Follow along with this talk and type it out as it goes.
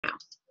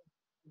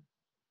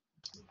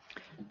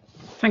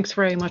Thanks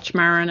very much,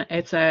 Maren.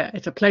 It's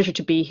a pleasure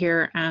to be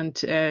here and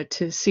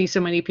to see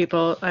so many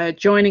people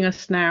joining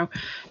us now.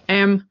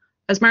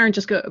 As Maren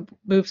just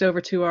moves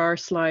over to our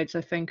slides,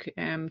 I think,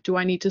 do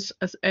I need to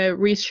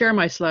reshare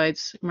my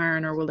slides,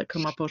 Maren, or will it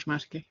come up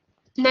automatically?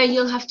 No,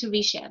 you'll have to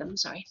reshare them,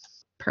 sorry.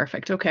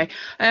 Perfect, okay.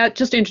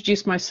 Just to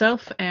introduce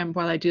myself,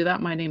 while I do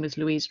that, my name is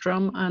Louise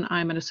Drumm and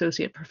I'm an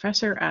associate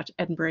professor at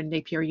Edinburgh and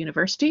Napier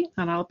University,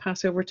 and I'll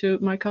pass over to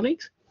my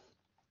colleagues.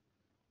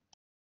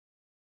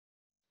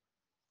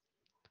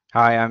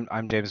 Hi,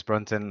 I'm James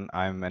Brunton.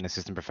 I'm an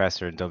assistant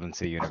professor in Dublin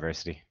City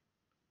University.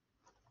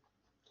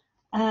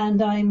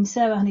 And I'm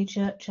Sarah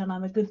Honeychurch, and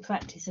I'm a good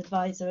practice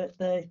advisor at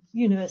the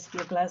University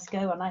of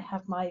Glasgow, and I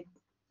have my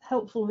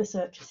helpful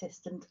research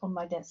assistant on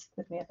my desk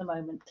with me at the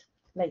moment,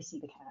 Lacey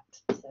the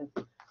cat. So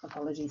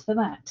apologies for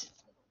that.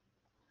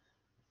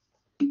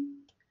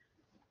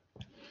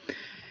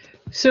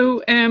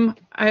 So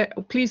I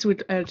please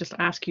would just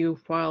ask you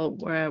while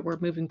we're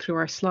moving through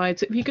our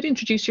slides, if you could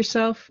introduce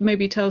yourself,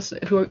 maybe tell us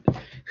who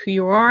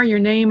you are, your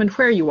name and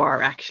where you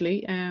are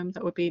actually.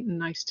 That would be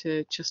nice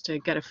to just to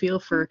get a feel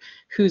for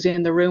who's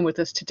in the room with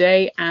us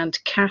today.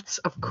 And cats,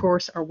 of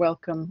course, are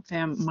welcome.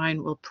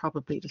 Mine will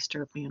probably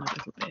disturb me in a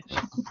little bit.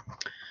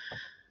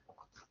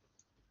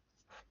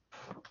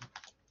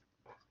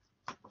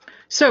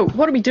 So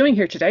what are we doing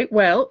here today?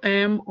 Well,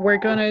 we're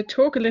going to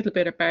talk a little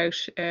bit about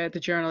the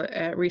journal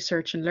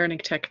Research and Learning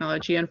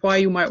Technology and why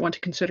you might want to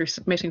consider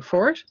submitting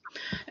for it.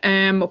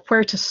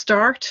 Where to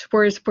start,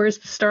 where's the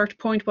start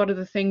point, what are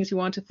the things you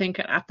want to think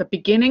at the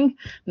beginning,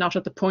 not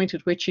at the point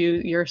at which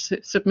you're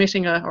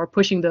submitting or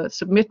pushing the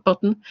submit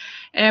button.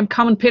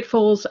 Common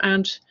pitfalls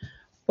and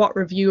what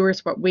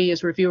we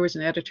as reviewers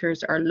and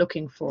editors are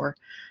looking for.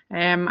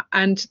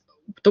 And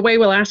the way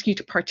we'll ask you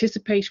to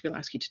participate, we'll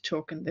ask you to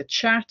talk in the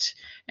chat.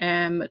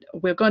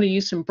 We're going to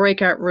use some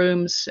breakout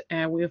rooms.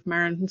 We have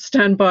Maren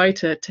stand by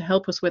to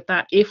help us with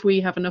that if we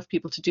have enough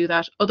people to do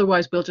that.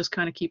 Otherwise, we'll just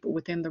kind of keep it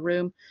within the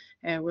room.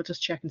 We'll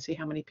just check and see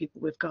how many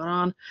people we've got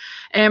on.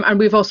 And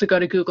we've also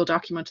got a Google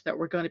document that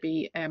we're going to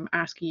be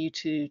asking you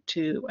to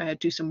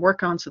do some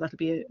work on. So that'll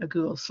be a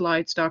Google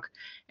Slides doc.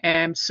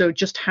 So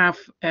just have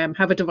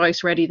a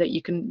device ready that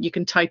you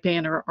can type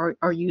in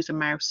or use a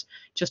mouse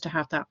just to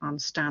have that on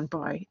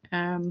standby.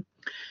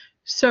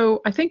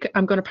 So I think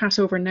I'm going to pass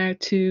over now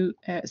to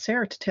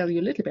Sarah to tell you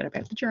a little bit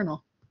about the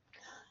journal.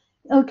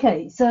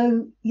 Okay,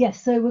 so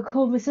yes, so we're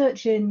called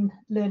Research in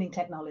Learning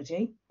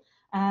Technology,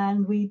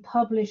 and we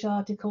publish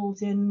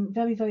articles in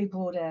very, very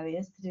broad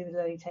areas to do with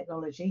learning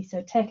technology.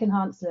 So tech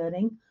enhanced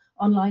learning,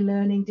 online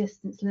learning,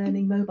 distance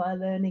learning, mobile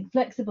learning,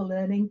 flexible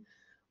learning,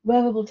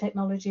 wearable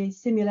technology,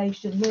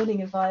 simulation,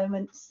 learning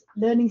environments,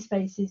 learning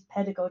spaces,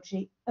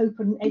 pedagogy,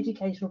 open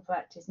educational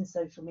practice and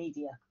social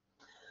media.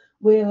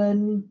 We're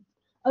an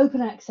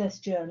open access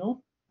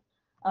journal,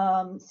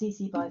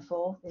 CC by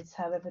 4 is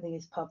how everything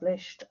is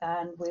published,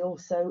 and we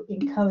also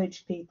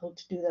encourage people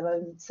to do their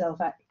own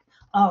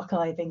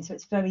self-archiving, so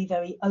it's very,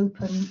 very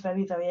open,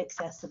 very, very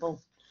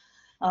accessible.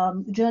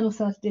 The journal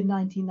started in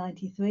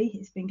 1993,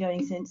 it's been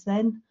going since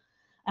then,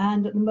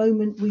 and at the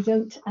moment we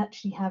don't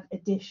actually have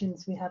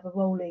editions, we have a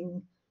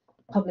rolling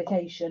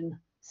publication.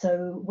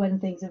 So when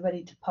things are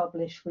ready to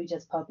publish, we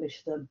just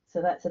publish them.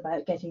 So that's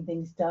about getting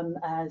things done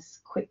as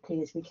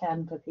quickly as we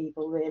can for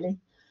people, really.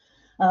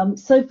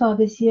 So far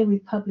this year,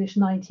 we've published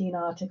 19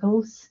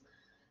 articles.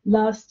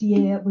 Last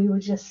year, we were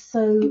just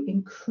so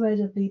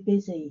incredibly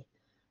busy.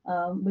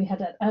 We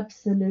had an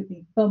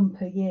absolutely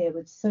bumper year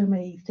with so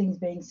many things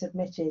being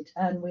submitted,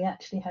 and we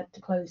actually had to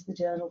close the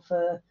journal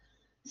for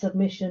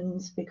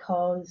submissions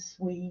because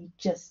we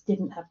just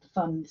didn't have the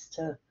funds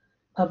to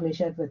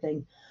publish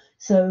everything.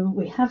 So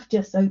we have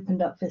just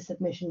opened up for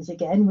submissions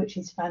again, which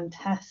is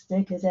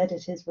fantastic. As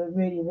editors, we're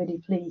really, really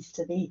pleased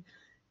to be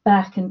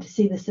back and to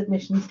see the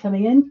submissions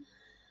coming in.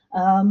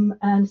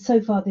 And so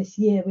far this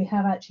year, we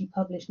have actually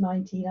published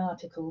 19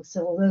 articles.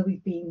 So although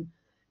we've been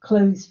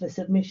closed for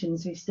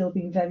submissions, we've still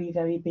been very,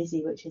 very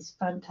busy, which is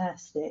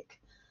fantastic.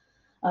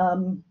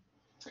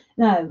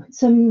 Now,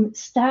 some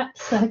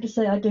stats. I have to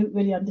say, I don't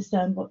really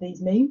understand what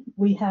these mean.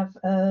 We have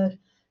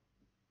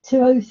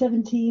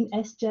 2017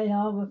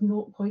 SJR of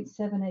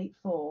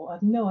 0.784. I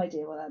have no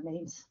idea what that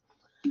means.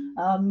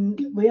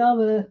 We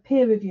are a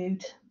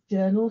peer-reviewed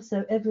journal,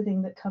 so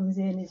everything that comes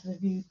in is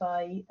reviewed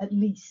by at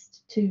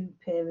least 2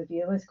 peer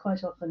reviewers,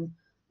 quite often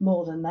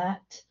more than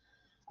that.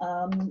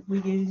 We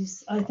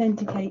use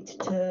Authenticate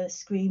to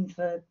screen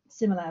for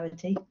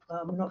similarity.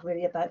 We're not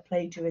really about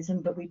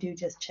plagiarism, but we do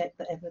just check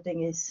that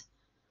everything is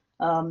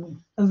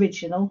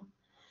original.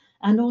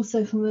 And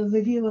also from a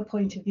reviewer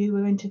point of view,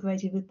 we're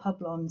integrated with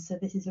Publon. So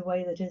this is a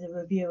way that as a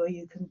reviewer,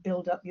 you can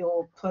build up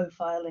your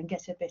profile and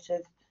get a bit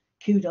of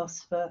kudos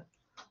for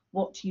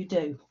what you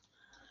do.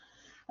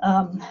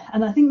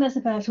 And I think that's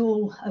about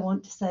all I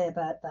want to say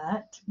about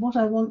that. What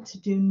I want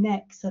to do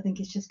next, I think,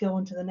 is just go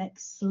on to the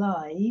next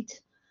slide.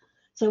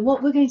 So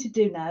what we're going to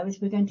do now is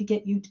we're going to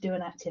get you to do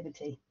an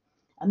activity.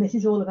 And this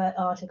is all about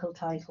article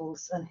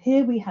titles. And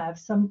here we have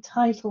some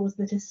titles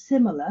that are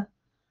similar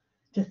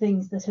to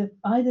things that have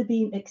either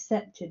been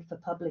accepted for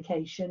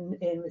publication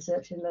in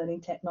research and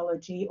learning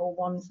technology or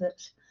ones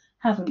that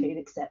haven't been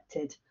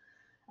accepted.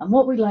 And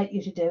what we'd like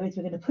you to do is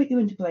we're going to put you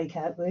into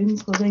breakout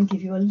rooms. We'll then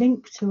give you a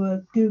link to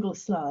a Google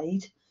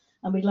slide,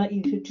 and we'd like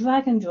you to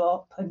drag and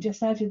drop, and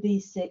just out of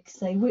these 6,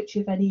 say which,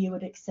 if any, you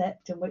would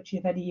accept and which,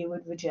 if any, you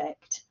would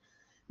reject.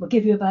 We'll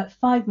give you about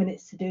 5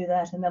 minutes to do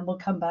that, and then we'll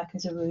come back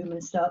as a room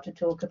and start to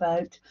talk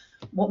about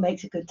what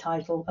makes a good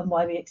title and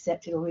why we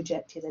accepted or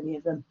rejected any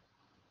of them.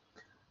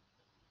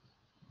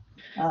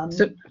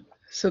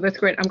 So that's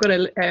great. I'm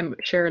going to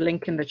share a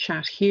link in the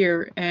chat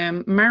here.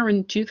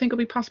 Maren, do you think it'll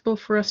be possible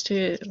for us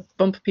to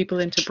bump people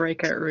into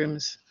breakout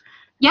rooms?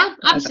 Yeah,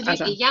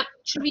 absolutely. Yeah.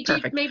 Should we do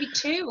Perfect. maybe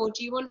 2, or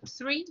do you want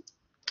 3?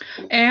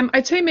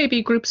 I'd say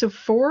maybe groups of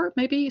 4,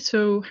 maybe.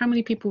 So how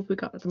many people have we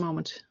got at the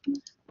moment?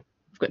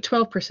 We've got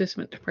 12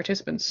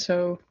 participants.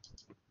 So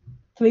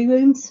 3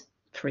 rooms.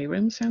 3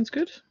 rooms sounds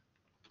good.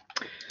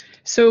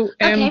 So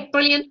okay,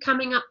 brilliant.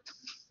 Coming up.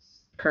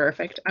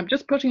 Perfect. I'm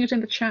just putting it in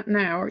the chat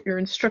now, your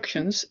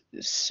instructions.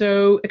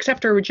 So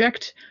accept or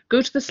reject,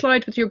 go to the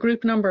slide with your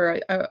group number.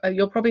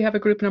 You'll probably have a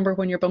group number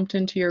when you're bumped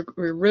into your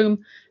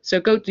room.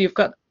 So you've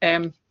got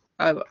a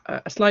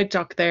slide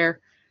doc there.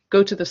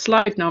 Go to the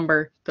slide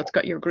number that's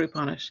got your group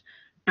on it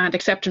and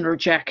accept and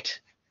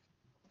reject.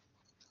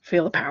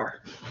 Feel the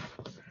power.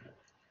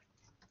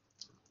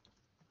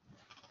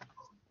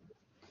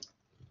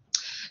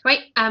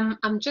 Right,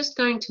 I'm just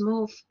going to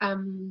move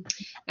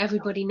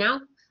everybody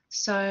now.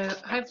 So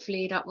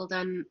hopefully that will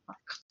then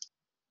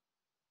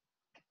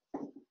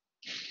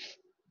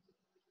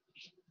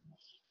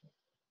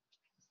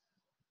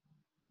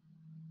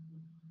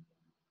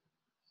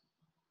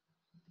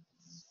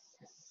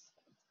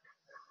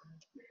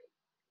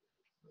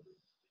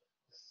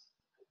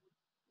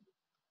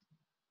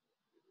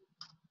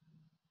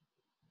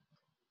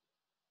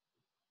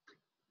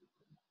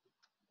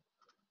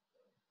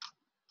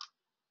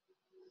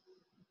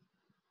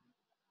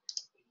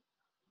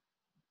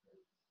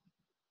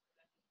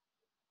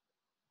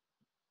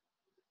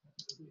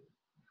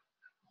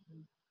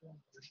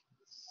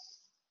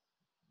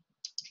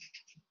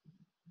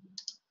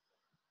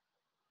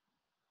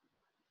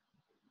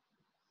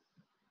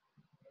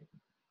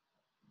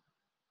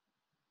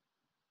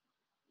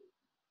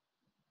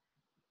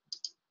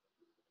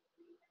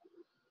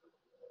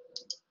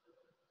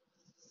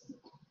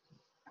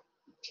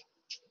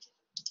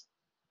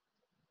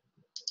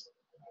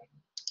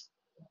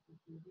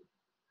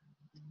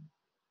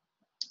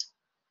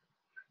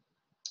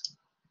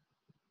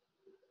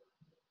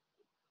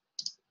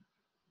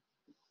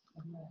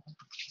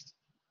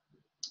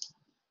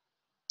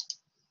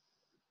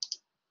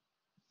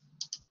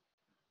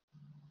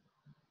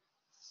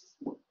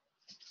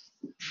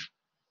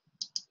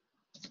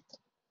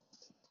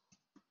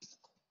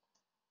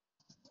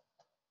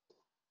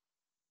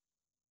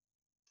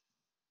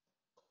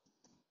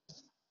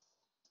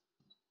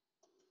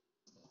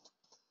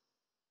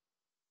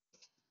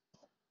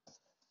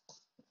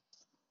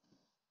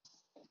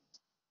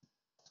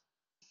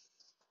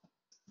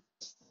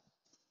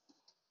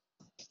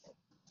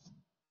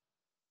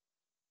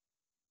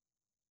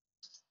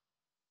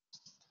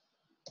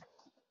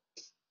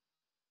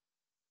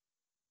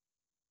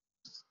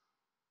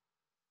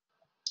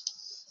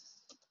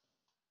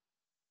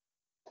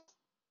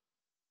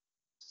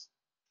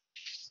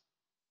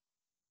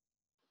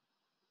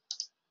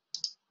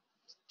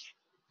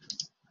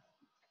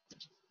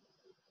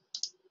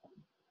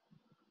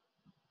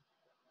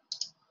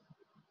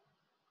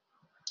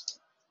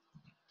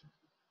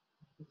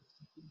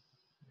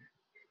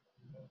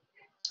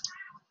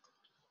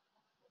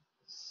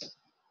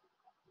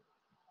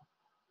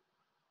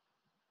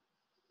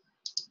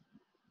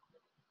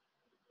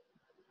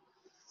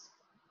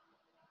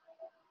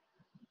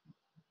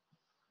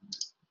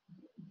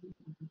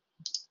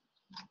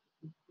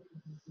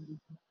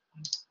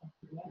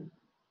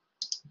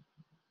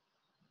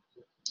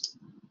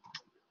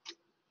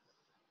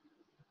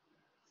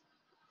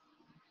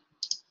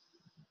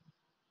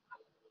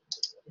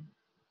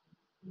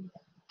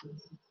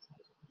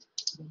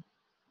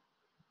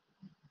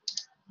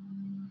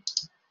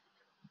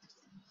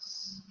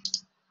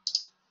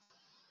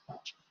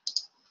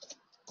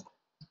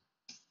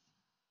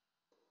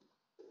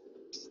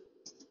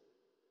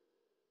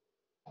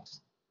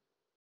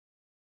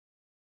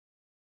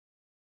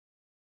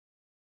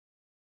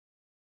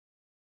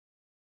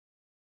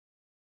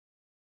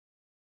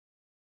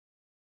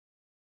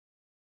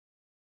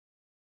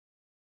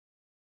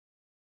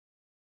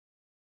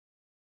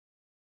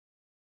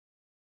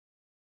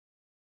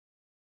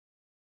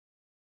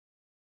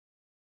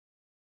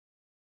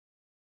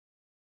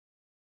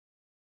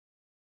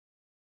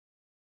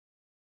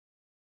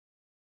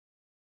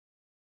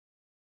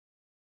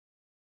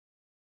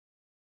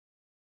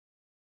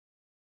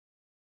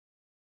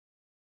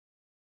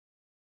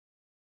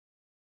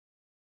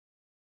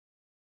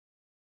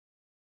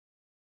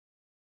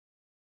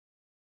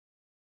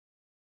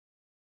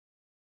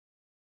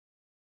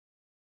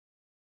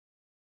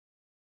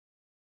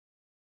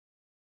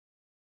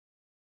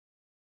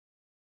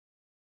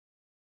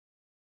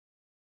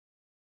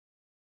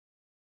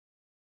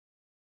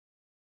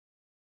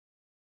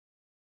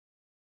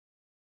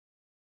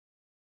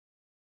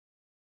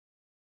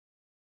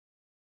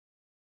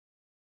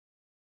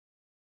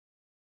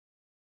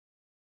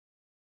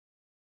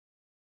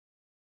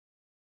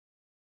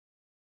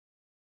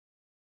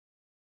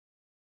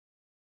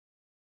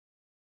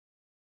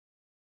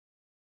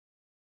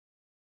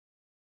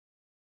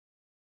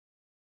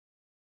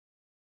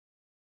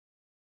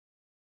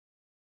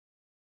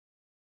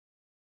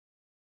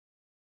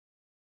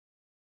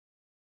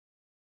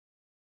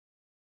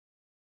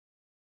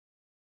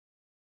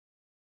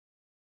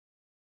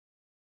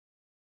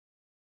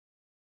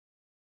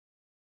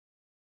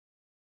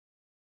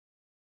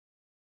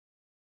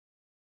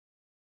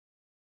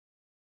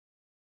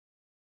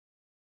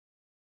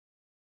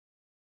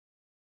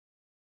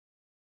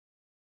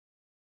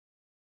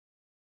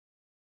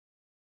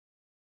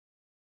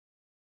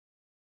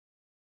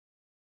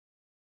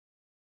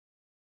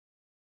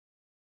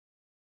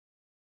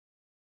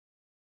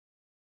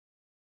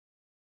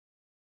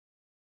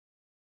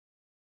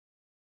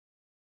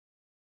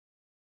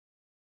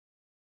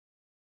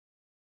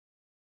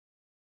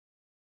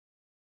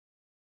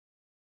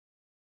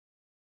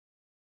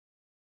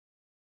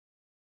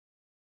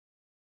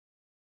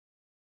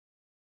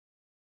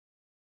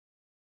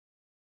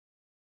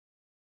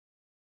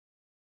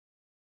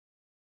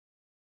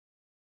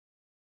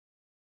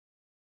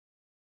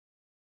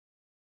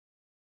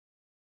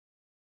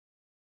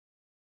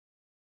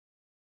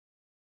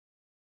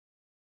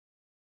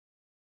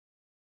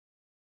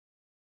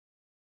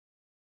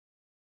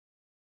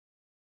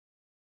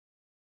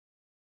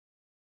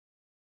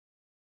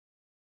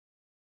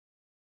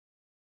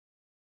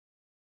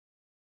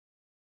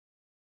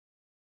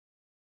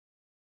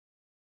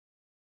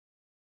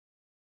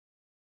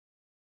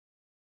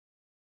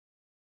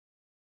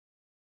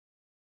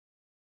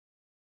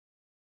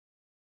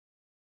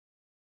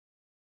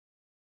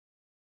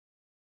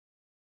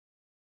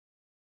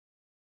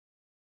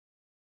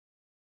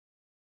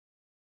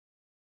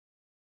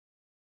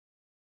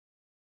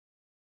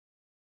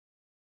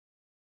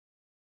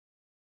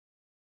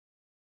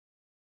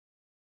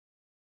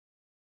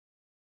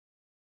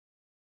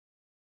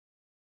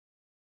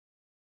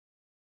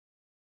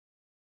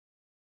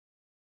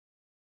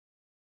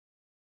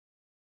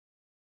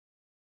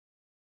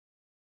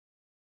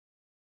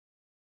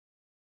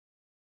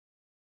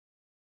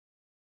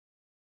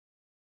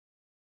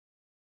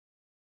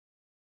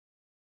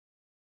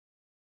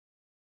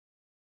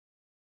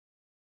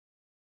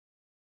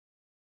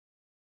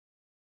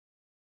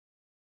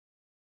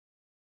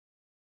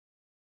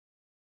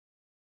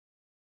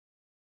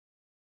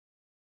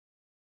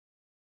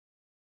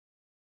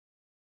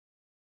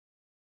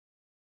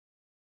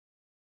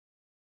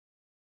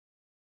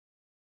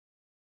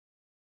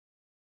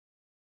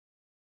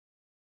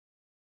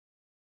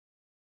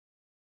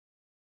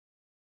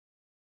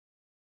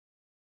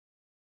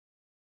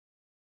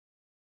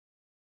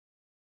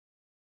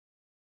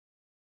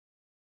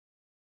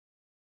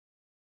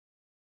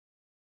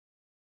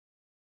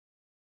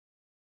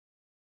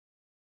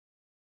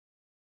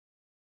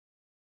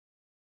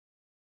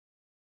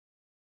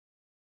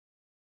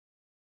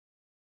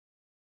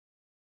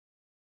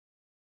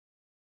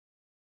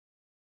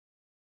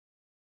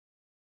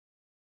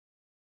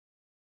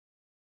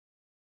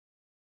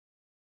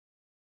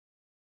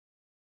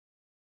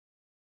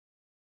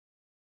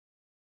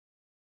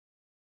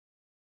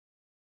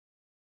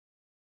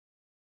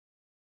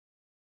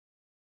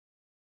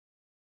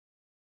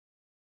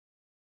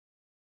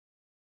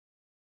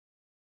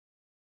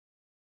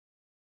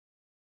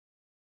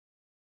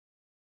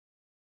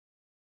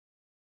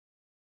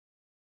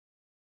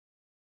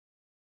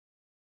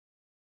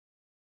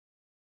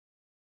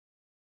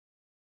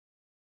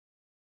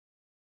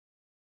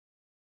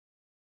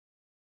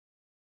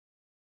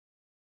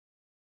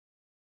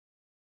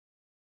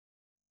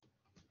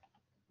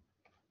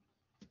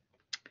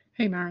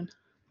Hey, Maren.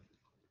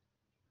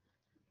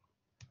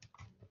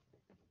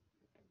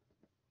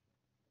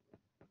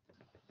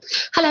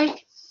 Hello.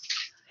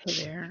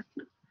 Hey there.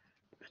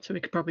 So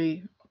we could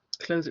probably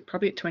close it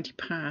probably at 20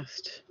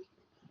 past.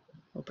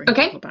 We'll bring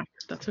people back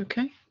if that's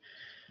okay.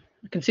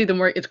 I can see them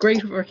work. It's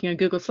great working on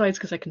Google Slides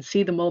because I can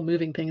see them all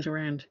moving things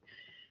around.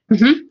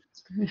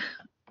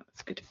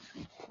 That's good.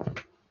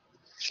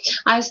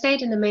 I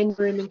stayed in the main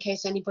room in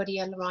case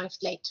anybody arrived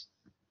late.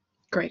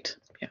 Great.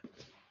 Yeah.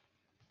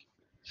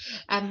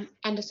 And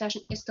the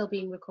session is still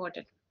being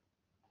recorded.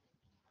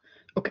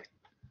 Okay.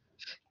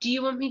 Do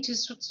you want me to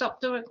stop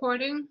the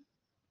recording?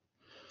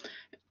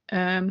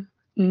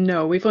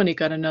 No, we've only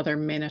got another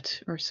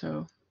minute or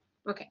so.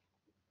 Okay.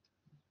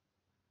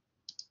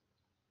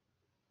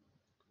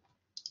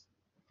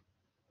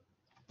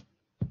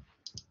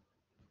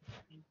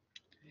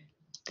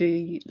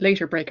 The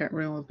later breakout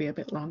room will be a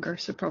bit longer,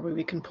 so probably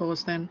we can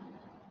pause then.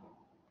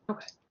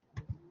 Okay.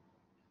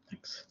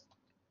 Thanks.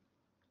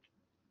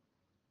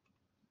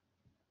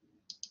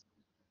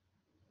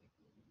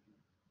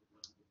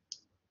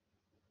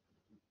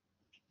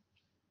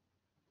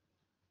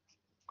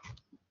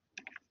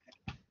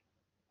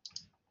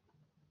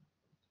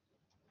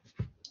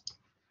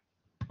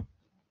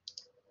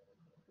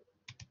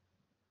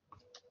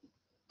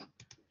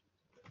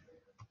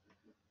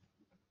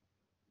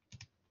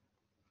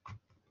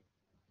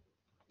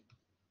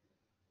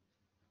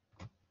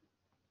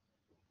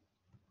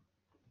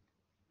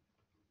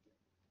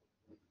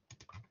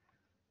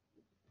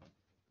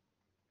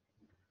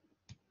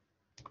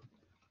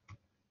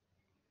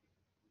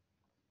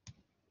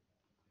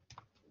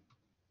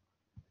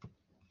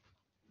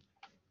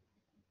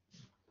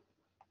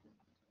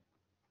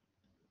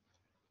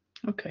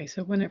 Okay,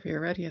 so whenever you're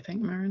ready, I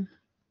think, Maren.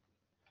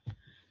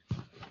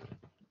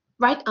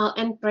 Right, I'll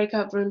end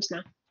breakout rooms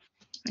now.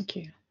 Thank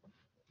you.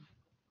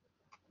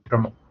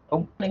 Drumm.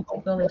 Oh,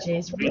 Technology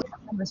is really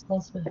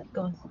responsible.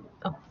 Go on.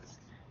 Oh.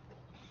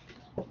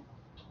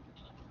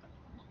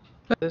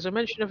 There's a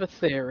mention of a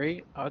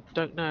theory. I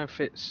don't know if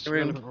it's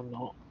Room. relevant or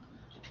not.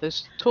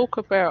 There's talk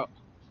about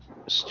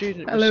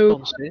student Hello,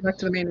 responses. back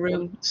to the main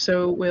room.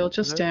 So we'll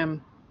just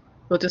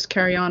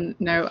carry on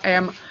now.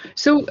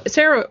 So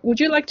Sarah, would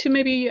you like to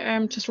maybe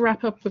just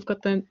wrap up? We've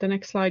got the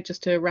next slide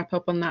just to wrap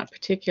up on that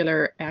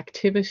particular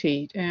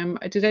activity.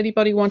 Did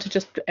anybody want to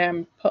just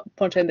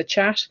put in the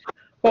chat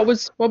what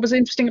was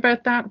interesting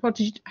about that?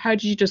 How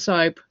did you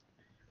decide?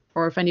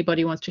 Or if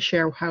anybody wants to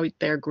share how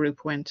their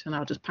group went, and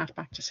I'll just pass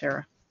back to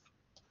Sarah.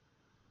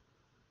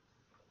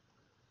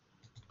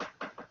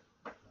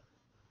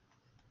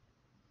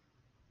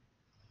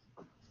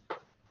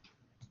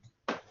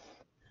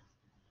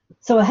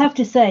 So I have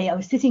to say, I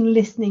was sitting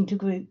listening to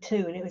group 2,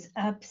 and it was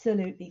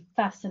absolutely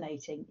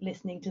fascinating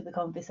listening to the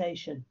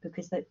conversation,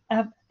 because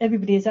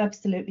everybody is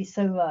absolutely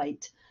so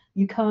right.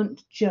 You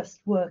can't just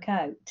work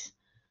out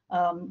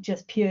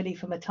just purely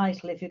from a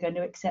title if you're going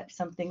to accept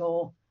something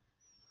or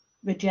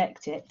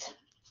reject it.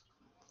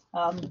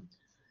 But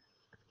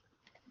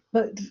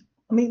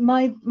I mean,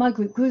 my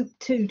group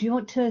 2, do you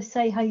want to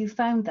say how you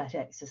found that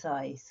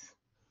exercise?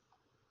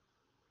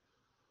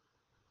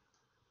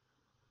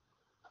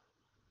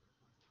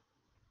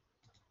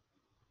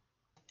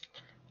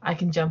 I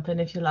can jump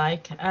in if you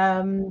like.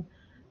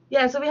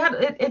 Yeah, so we had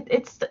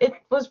it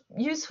was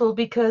useful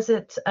because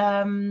it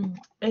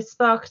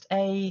sparked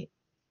a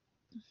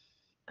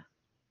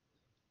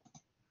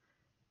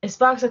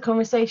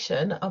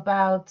conversation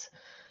about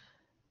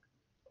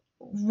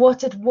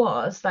what it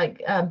was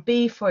like.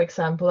 B, for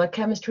example, a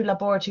chemistry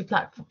laboratory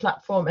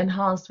platform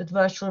enhanced with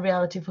virtual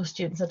reality for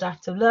students'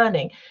 adaptive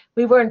learning.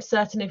 We weren't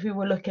certain if we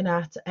were looking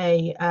at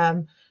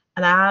an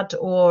ad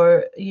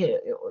or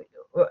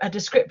a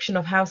description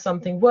of how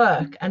something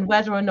worked, and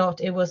whether or not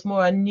it was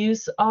more a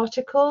news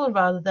article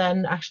rather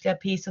than actually a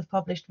piece of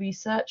published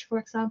research, for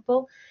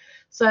example.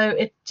 So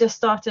it just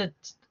started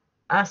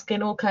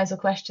asking all kinds of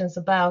questions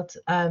about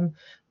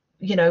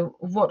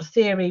what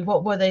theory,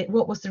 what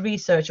was the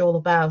research all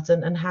about,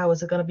 and how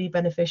is it going to be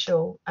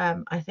beneficial.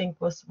 I think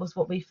was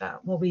what we found,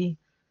 what we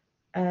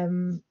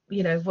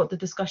what the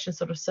discussion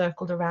sort of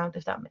circled around,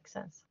 if that makes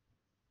sense.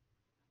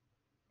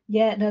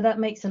 Yeah, no, that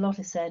makes a lot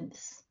of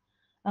sense.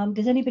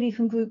 Does anybody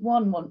from group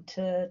 1 want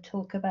to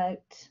talk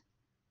about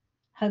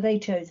how they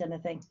chose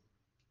anything?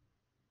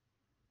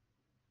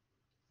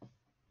 I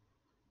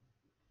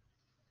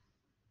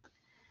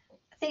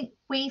think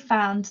we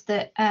found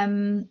that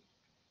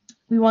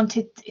we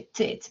wanted it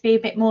to be a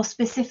bit more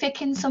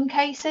specific in some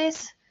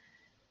cases.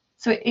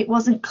 So it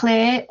wasn't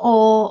clear,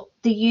 or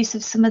the use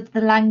of some of the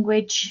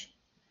language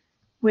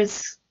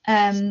was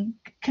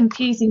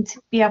confusing to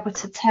be able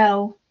to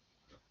tell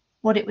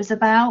what it was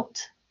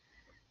about.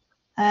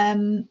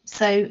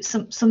 So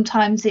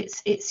sometimes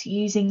it's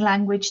using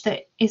language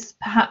that is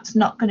perhaps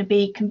not going to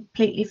be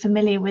completely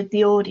familiar with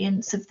the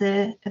audience of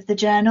the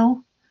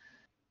journal.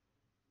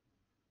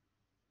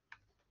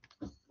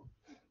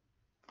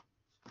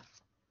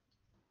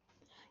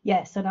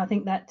 Yes, and I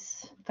think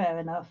that's fair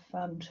enough.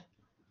 And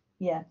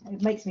yeah,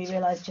 it makes me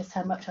realise just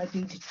how much I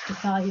do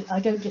decide. I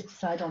don't just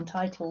decide on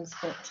titles,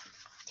 but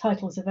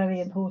titles are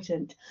very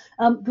important.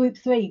 Group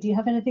 3, do you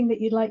have anything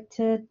that you'd like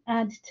to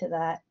add to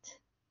that?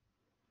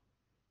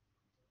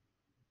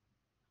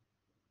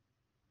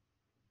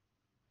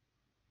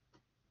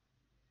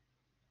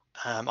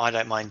 I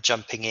don't mind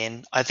jumping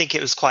in. I think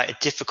it was quite a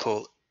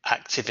difficult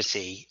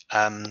activity.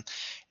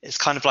 It's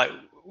kind of like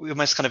we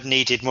almost kind of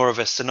needed more of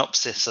a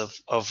synopsis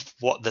of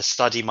what the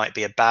study might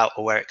be about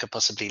or where it could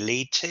possibly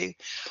lead to.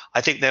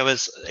 I think there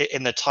was,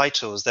 in the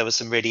titles, there were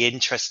some really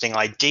interesting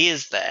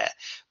ideas there,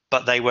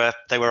 but they were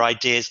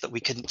ideas that we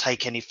couldn't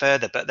take any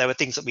further. But there were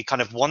things that we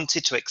kind of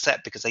wanted to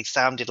accept because they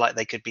sounded like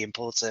they could be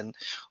important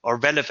or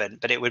relevant,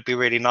 but it would be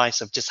really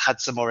nice if just had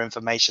some more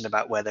information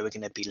about where they were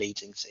going to be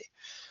leading to.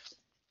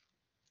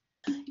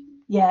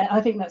 Yeah, I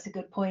think that's a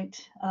good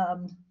point.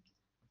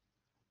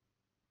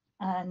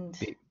 And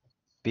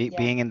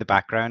being in the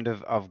background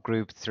of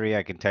group 3,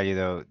 I can tell you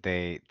though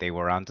they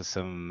were onto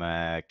some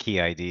key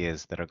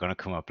ideas that are going to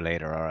come up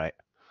later. All right.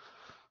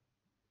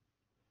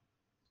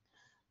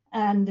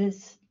 And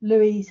as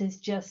Louise has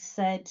just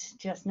said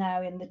just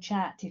now in the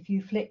chat, if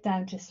you flick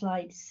down to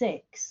slide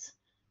 6,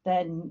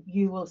 then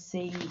you will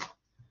see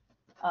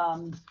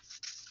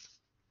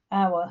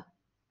our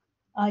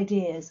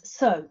ideas.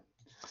 So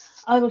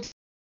I will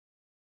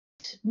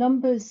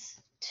numbers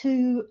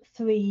 2,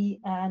 3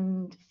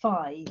 and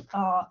 5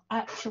 are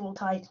actual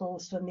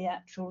titles from the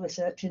actual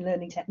Research in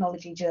Learning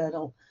Technology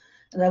journal,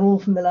 and they're all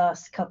from the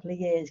last couple of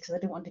years because I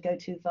don't want to go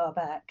too far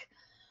back.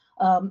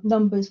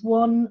 Numbers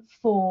 1,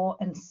 4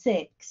 and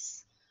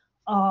 6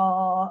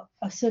 are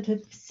sort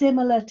of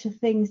similar to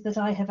things that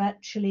I have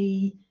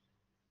actually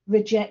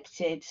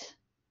rejected,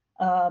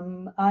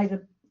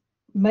 either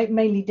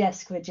mainly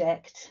desk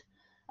reject.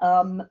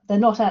 They're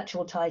not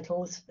actual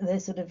titles, they're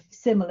sort of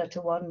similar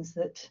to ones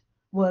that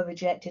were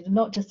rejected, and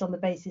not just on the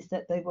basis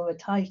that they were a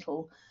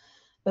title,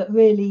 but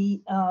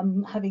really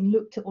having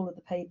looked at all of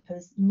the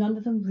papers, none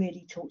of them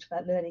really talked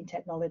about learning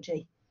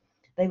technology.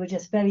 They were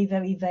just very,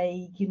 very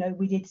vague. You know,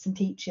 we did some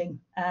teaching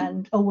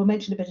and, oh, we'll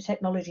mention a bit of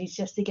technologies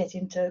just to get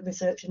into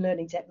research and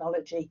learning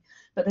technology,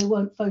 but they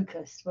weren't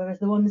focused, whereas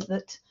the ones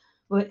that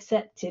were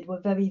accepted were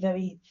very,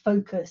 very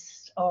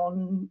focused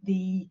on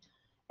the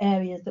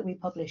areas that we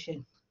publish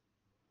in.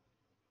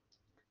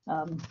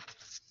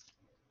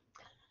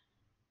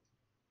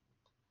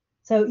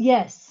 So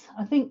yes,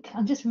 I think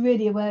I'm just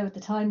really aware of the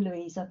time,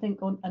 Louise, I think,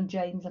 and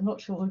James, I'm not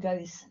sure who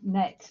goes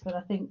next, but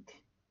I think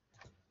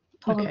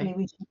probably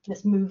we should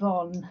just move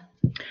on.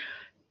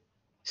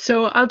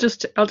 So I'll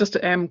just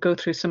go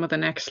through some of the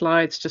next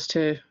slides just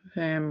to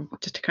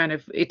kind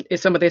of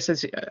some of this,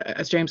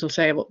 as James will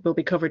say, will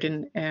be covered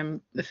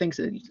in the things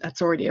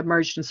that's already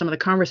emerged in some of the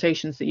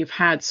conversations that you've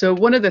had. So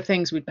one of the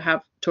things we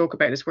have talk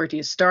about is, where do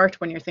you start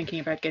when you're thinking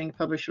about getting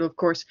published? Well, of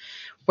course,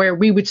 where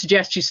we would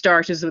suggest you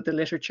start is with the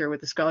literature,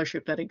 with the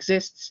scholarship that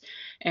exists,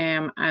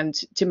 and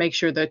to make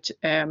sure that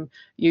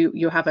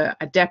you have a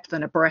depth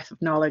and a breadth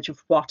of knowledge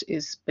of what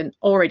is been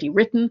already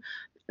written.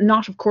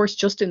 Not, of course,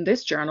 just in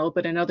this journal,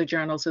 but in other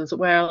journals as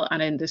well,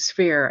 and in the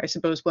sphere. I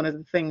suppose one of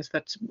the things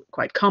that's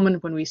quite common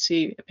when we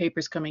see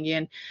papers coming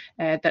in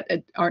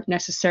that aren't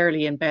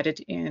necessarily embedded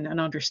in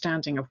an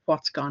understanding of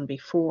what's gone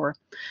before.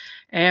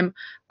 And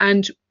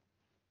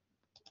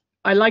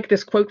I like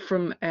this quote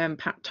from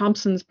Pat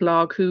Thompson's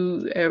blog,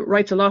 who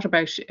writes a lot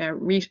about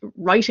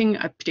writing,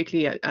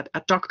 particularly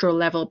at doctoral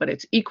level, but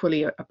it's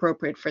equally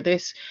appropriate for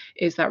this,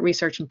 is that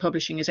research and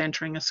publishing is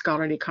entering a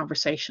scholarly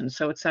conversation.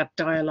 So it's that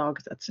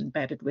dialogue that's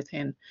embedded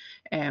within,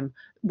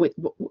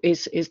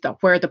 is that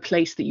where the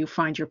place that you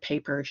find your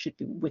paper should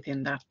be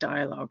within that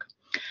dialogue.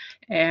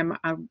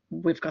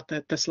 We've got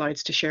the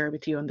slides to share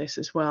with you on this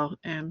as well.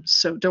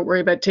 So don't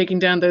worry about taking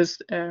down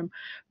those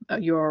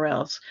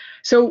URLs.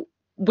 So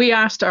we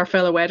asked our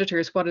fellow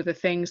editors what are the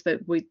things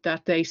that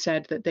they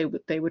said that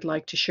they would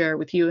like to share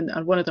with you,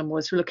 and one of them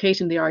was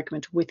locating the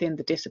argument within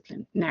the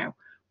discipline. Now,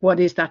 what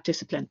is that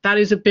discipline? That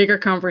is a bigger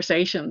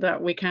conversation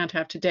that we can't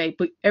have today,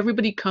 but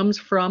everybody comes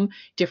from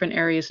different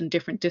areas and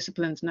different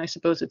disciplines, and I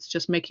suppose it's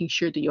just making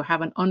sure that you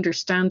have an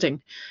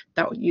understanding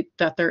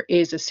that there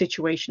is a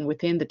situation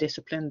within the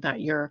discipline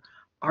that your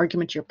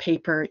argument, your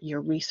paper,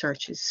 your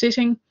research is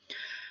sitting.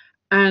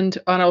 And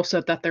also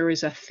that there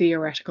is a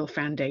theoretical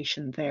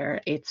foundation there.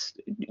 It's,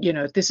 you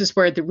know, this is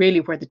where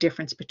the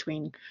difference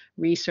between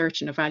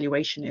research and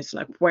evaluation is.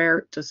 Like,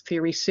 where does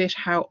theory sit?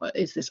 How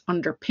is this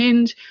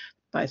underpinned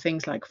by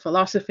things like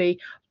philosophy,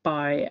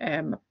 by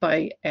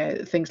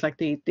things like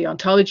the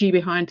ontology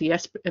behind, the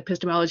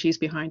epistemologies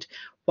behind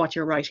what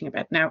you're writing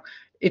about. Now,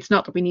 it's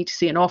not that we need to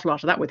see an awful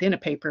lot of that within a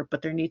paper,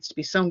 but there needs to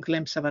be some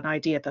glimpse of an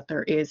idea that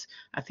there is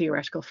a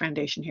theoretical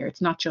foundation here.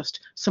 It's not just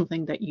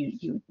something that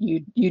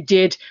you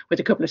did with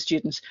a couple of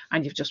students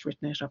and you've just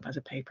written it up as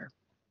a paper.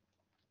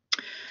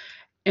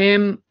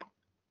 We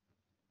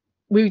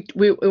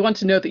want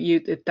to know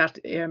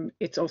that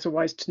it's also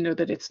wise to know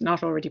that it's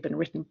not already been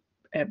written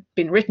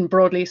been written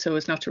broadly so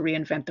as not to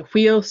reinvent the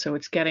wheel. So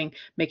it's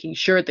making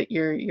sure that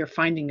you're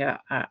finding a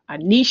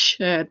niche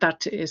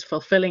that is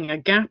fulfilling a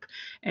gap.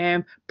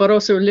 But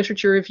also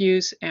literature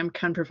reviews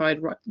can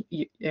provide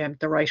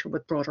the writer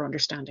with broader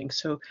understanding.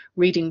 So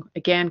reading,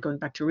 again, going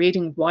back to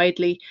reading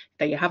widely,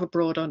 that you have a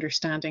broad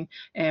understanding,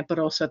 but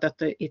also that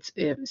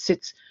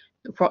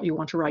what you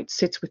want to write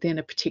sits within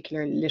a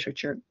particular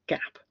literature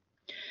gap.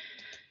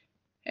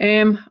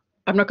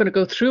 I'm not going to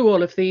go through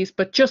all of these,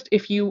 but just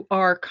if you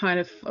are kind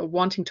of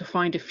wanting to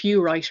find a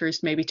few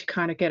writers, maybe to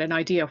kind of get an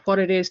idea of what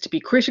it is to be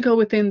critical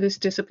within this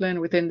discipline,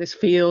 within this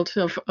field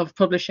of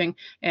publishing,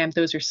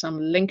 those are some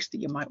links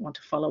that you might want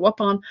to follow up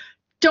on.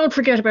 Don't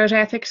forget about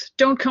ethics.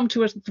 Don't come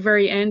to it at the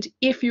very end.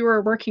 If you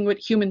are working with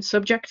human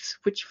subjects,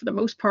 which for the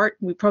most part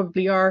we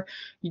probably are,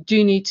 you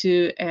do need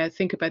to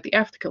think about the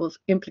ethical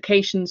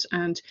implications,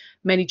 and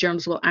many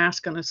journals will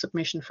ask on a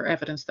submission for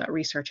evidence that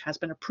research has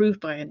been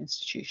approved by an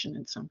institution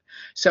in some.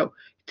 So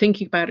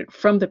thinking about it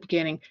from the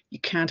beginning, you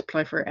can't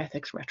apply for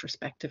ethics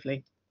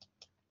retrospectively.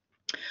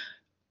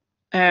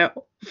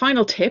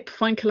 Final tip,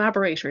 find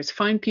collaborators,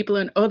 find people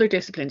in other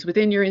disciplines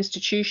within your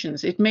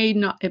institutions. It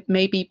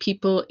may be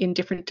people in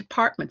different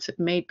departments. It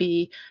may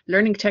be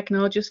learning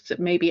technologists. It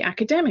may be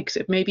academics.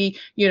 It may be,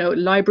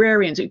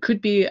 librarians. It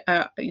could be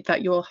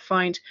that you'll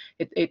find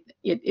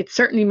it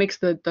certainly makes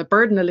the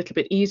burden a little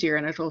bit easier,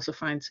 and it also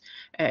finds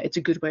it's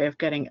a good way of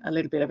getting a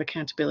little bit of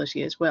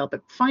accountability as well.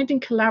 But finding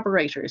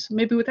collaborators,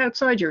 maybe with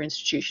outside your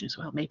institution as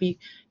well, maybe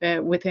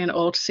within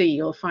Alt-C,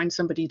 you'll find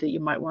somebody that you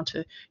might want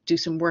to do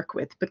some work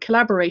with. But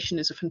collaboration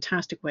is a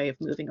fantastic way of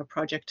moving a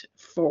project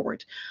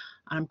forward.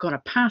 I'm going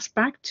to pass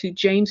back to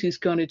James, who's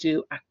going to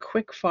do a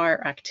quick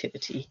fire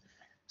activity.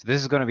 So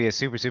this is going to be a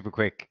super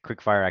quick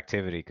fire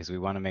activity, because we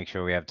want to make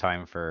sure we have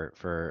time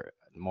for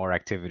more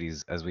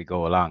activities as we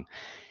go along.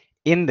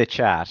 In the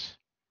chat,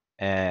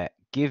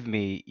 give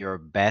me your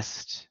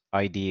best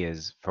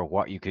ideas for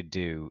what you could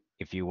do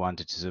if you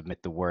wanted to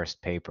submit the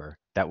worst paper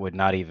that would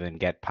not even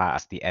get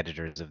past the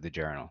editors of the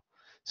journal.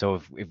 So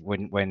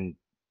when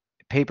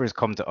papers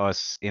come to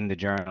us in the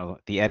journal,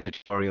 the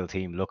editorial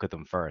team look at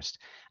them first.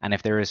 And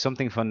if there is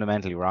something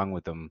fundamentally wrong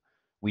with them,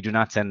 we do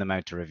not send them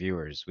out to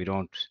reviewers. We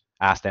don't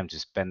ask them to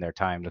spend their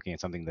time looking at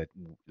something that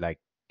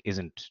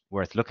isn't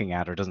worth looking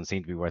at, or doesn't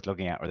seem to be worth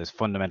looking at, or there's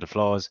fundamental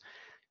flaws.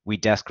 We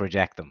desk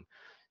reject them.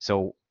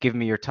 So give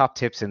me your top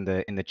tips in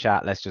the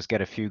chat. Let's just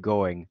get a few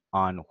going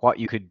on what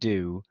you could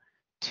do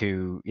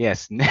to,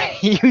 yes,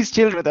 use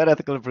children without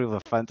ethical approval.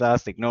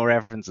 Fantastic. No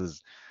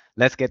references.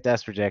 Let's get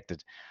desk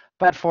rejected.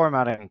 Bad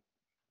formatting.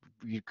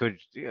 You could,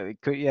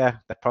 yeah,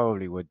 that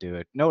probably would do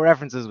it. No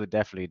references would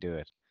definitely do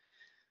it.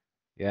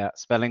 Yeah,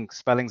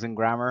 spellings and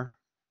grammar.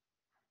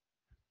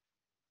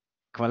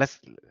 Come on, let's.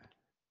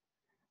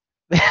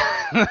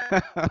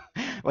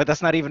 Well,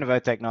 that's not even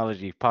about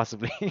technology,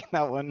 possibly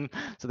that one.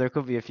 So there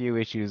could be a few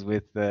issues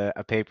with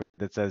a paper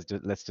that says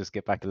let's just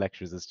get back to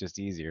lectures. It's just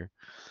easier.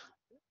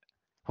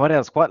 What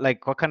else? What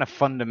kind of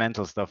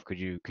fundamental stuff could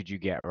you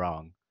get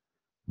wrong?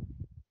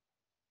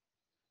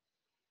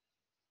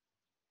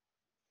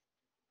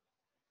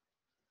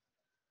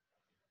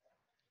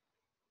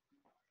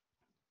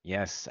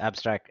 Yes,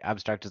 abstract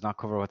does not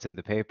cover what's in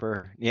the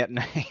paper. Yeah,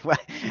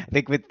 I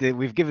think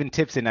we've given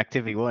tips in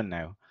activity 1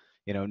 now.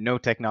 No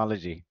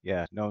technology.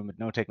 Yeah,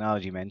 no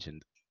technology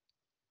mentioned.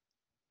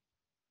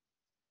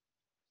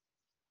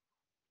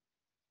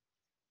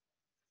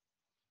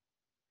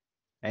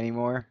 Any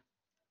more?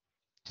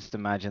 Just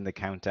imagine the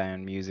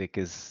countdown music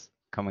is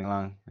coming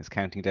along, is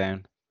counting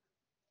down.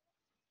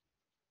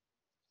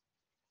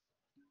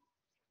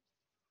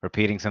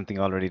 Repeating something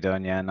already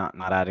done, yeah, not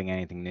adding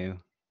anything new.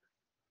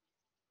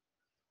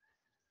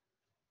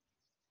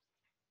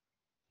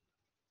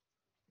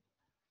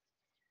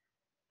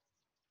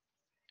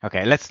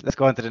 Okay, let's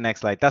go on to the next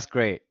slide. That's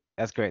great.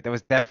 That's great. There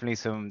was definitely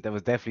some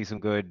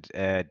good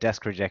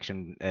desk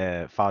rejection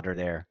fodder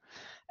there.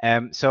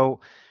 So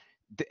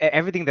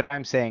everything that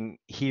I'm saying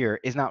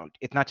here it's not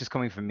just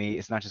coming from me.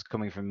 It's not just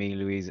coming from me,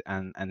 Louise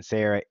and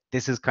Sarah.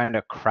 This is kind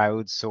of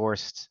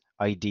crowdsourced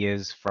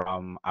ideas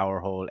from our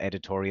whole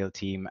editorial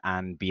team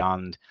and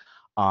beyond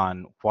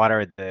on what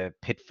are the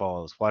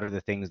pitfalls, what are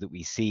the things that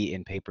we see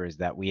in papers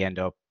that we end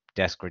up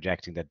desk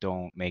rejecting, that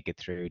don't make it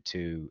through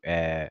to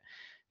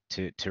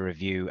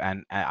review.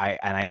 And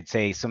I'd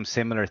say some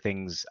similar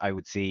things I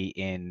would see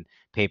in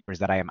papers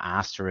that I am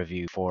asked to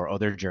review for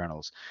other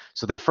journals.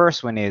 So the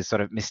first one is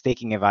sort of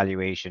mistaking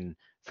evaluation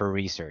for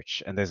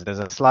research. And there's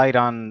a slide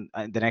on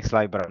the next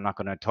slide, but I'm not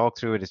going to talk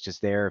through it. It's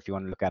just there if you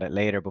want to look at it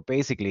later. But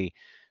basically,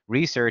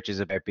 research is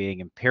about being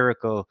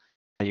empirical.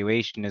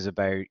 Evaluation is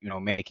about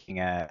making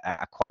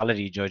a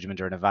quality judgment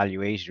or an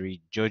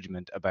evaluatory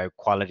judgment about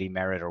quality,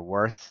 merit, or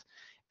worth.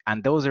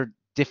 And those are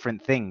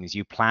different things.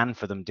 You plan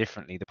for them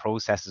differently. The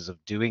processes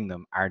of doing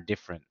them are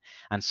different.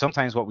 And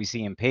sometimes what we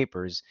see in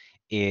papers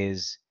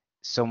is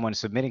someone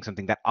submitting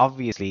something that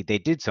obviously they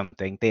did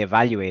something, they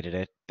evaluated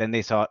it, then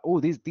they saw,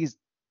 oh, these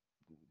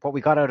what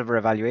we got out of our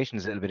evaluation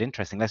is a little bit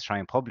interesting, let's try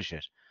and publish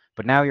it.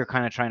 But now you're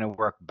kind of trying to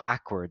work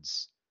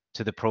backwards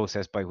to the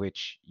process by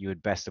which you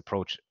would best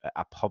approach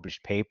a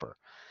published paper.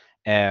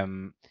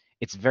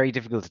 It's very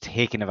difficult to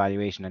take an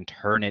evaluation and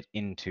turn it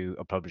into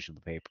a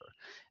publishable paper.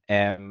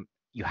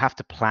 You have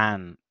to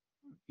plan,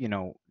 you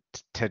know,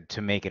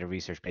 to make it a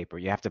research paper.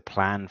 You have to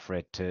plan for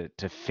it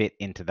to fit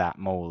into that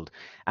mold.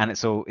 And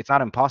so it's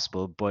not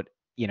impossible, but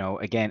you know,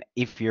 again,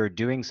 if you're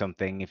doing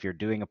something, if you're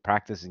doing a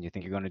practice and you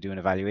think you're going to do an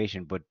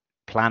evaluation, but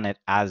plan it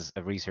as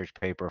a research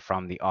paper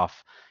from the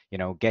off, you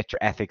know, get your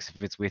ethics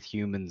if it's with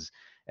humans,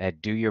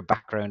 do your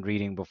background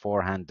reading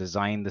beforehand,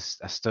 design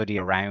a study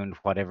around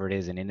whatever it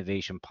is, an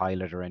innovation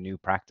pilot or a new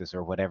practice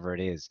or whatever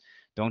it is.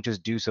 Don't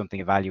just do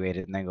something, evaluate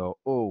it, and then go,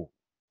 oh,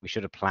 we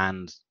should have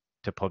planned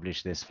to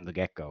publish this from the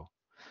get-go.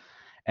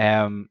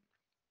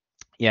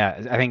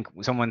 Yeah, I think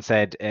someone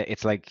said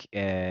it's like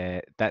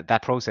that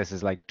process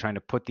is like trying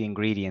to put the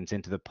ingredients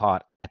into the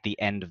pot at the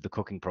end of the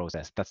cooking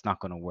process. That's not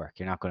going to work.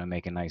 You're not going to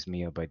make a nice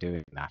meal by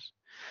doing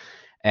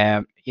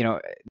that. You know,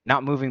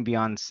 not moving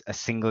beyond a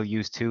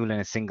single-use tool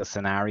in a single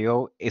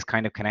scenario is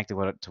kind of connected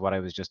to what I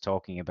was just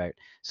talking about.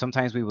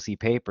 Sometimes we will see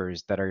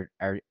papers that are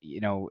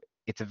you know,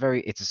 it's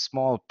a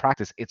small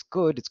practice. It's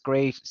good, it's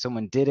great.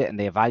 Someone did it and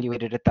they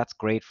evaluated it. That's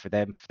great for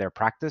them, for their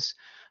practice.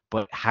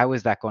 But how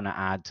is that going to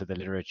add to the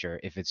literature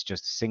if it's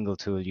just single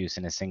tool use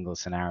in a single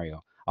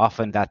scenario?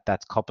 Often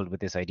that's coupled with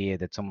this idea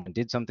that someone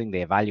did something,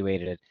 they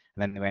evaluated it,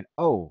 and then they went,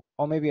 oh,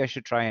 maybe I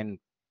should try and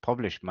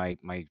publish my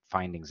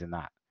findings in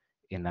that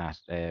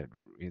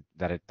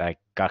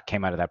that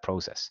came out of that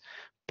process.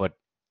 But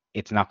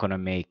it's not going to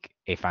make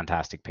a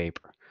fantastic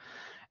paper.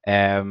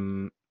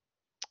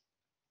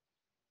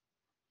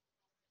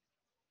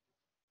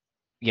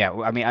 Yeah,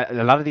 I mean,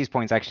 a lot of these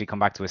points actually come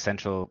back to a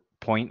central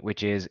point,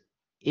 which is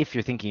if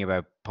you're thinking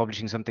about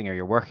publishing something or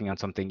you're working on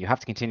something, you have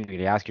to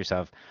continually ask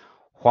yourself,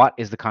 what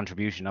is the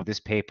contribution of this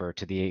paper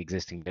to the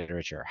existing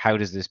literature? How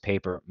does this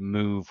paper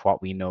move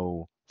what we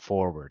know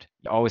forward?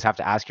 You always have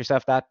to ask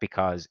yourself that,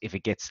 because if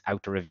it gets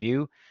out to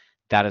review,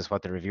 that is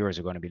what the reviewers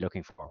are going to be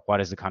looking for.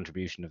 What is the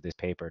contribution of this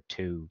paper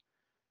to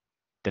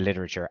the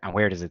literature, and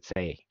where does it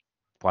say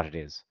what it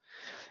is?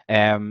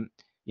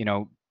 You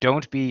know,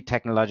 don't be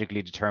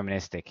technologically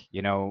deterministic.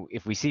 You know,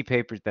 if we see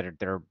papers that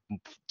are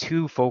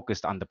too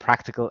focused on the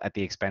practical at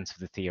the expense of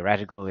the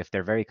theoretical, if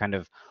they're very kind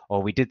of, oh,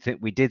 we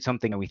did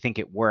something and we think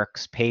it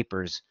works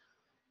papers,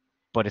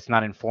 but it's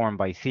not informed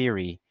by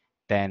theory,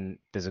 then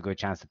there's a good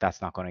chance that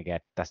that's not going to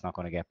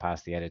get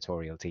past the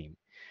editorial team.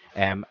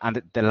 And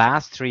the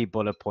last three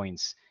bullet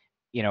points,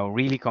 you know,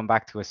 really come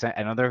back to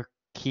another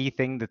key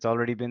thing that's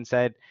already been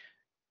said.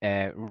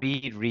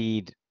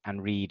 Read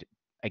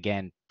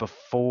again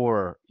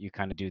before you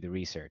kind of do the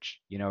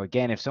research. You know,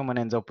 again, if someone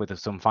ends up with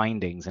some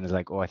findings and is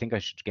like, oh, I think I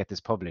should get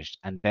this published,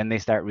 and then they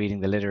start reading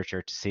the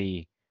literature to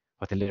see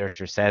what the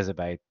literature says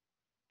about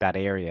that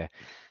area,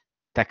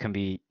 that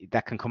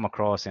can come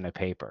across in a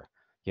paper,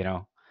 you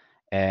know.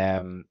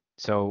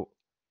 So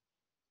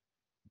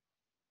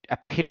a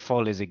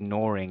pitfall is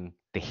ignoring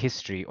the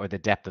history or the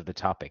depth of the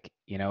topic.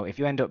 You know, if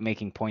you end up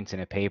making points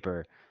in a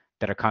paper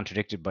that are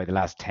contradicted by the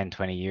last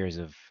 10-20 years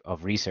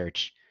of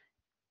research,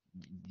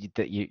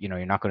 you know,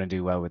 you're not going to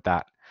do well with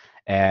that.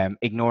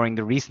 Ignoring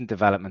the recent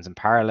developments and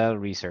parallel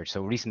research.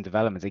 So recent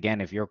developments, again,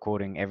 if you're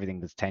quoting everything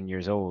that's 10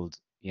 years old,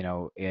 you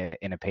know,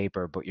 in a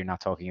paper, but you're not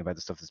talking about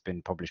the stuff that's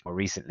been published more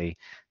recently,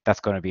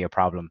 that's going to be a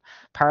problem.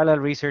 Parallel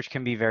research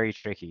can be very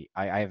tricky.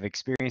 I've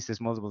experienced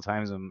this multiple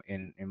times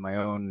in my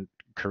own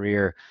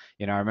career.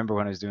 You know, I remember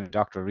when I was doing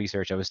doctoral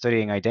research, I was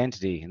studying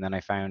identity, and then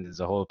I found there's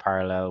a whole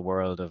parallel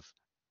world of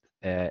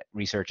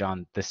research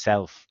on the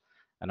self,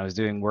 and I was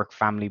doing work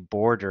family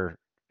border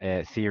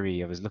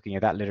theory. I was looking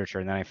at that literature,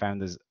 and then I found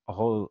there's a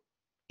whole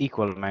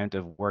equal amount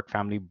of work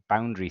family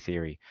boundary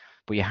theory.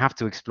 But you have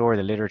to explore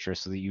the literature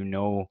so that you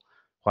know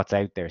what's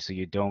out there, so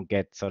you don't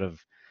get sort of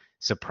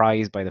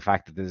surprised by the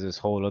fact that there's this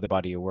whole other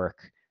body of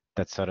work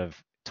that's sort of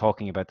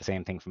talking about the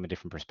same thing from a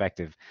different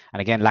perspective.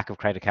 And again, lack of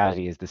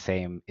criticality is the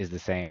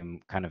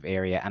same kind of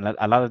area. And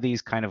a lot of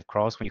these kind of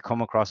cross, when you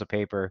come across a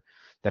paper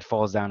that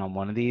falls down on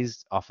one of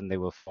these, often they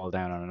will fall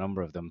down on a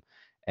number of them.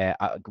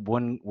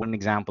 One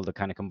example that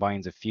kind of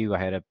combines a few, I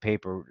had a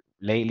paper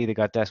lately that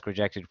got desk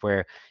rejected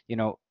where, you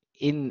know,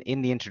 in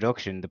the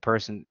introduction,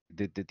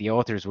 the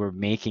authors were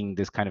making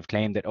this kind of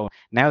claim that, oh,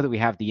 now that we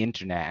have the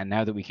internet and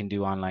now that we can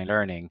do online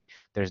learning,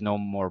 there's no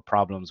more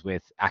problems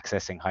with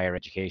accessing higher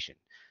education.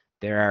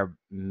 There are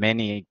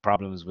many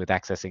problems with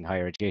accessing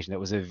higher education. That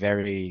was a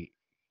very,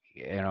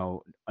 you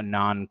know, a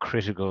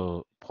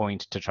non-critical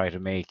point to try to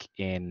make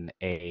in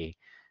a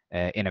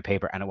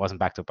paper, and it wasn't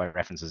backed up by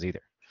references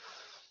either.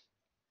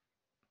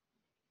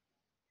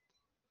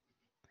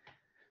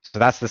 So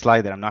that's the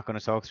slide that I'm not going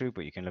to talk through,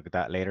 but you can look at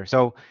that later.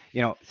 So,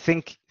 you know,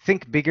 think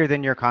bigger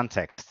than your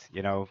context.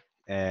 You know,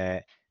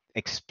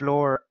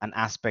 explore an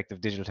aspect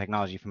of digital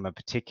technology from a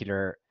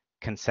particular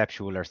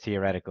conceptual or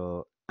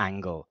theoretical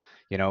angle.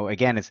 You know,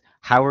 again, it's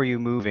how are you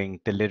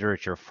moving the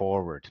literature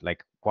forward?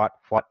 Like what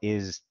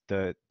is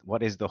the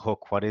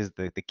hook? What is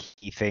the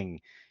key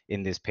thing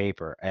in this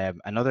paper?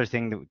 Another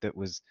thing that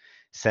was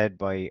said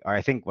by, or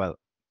I think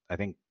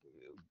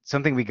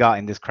something we got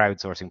in this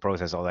crowdsourcing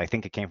process, although I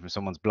think it came from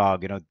someone's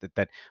blog, you know,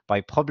 that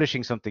by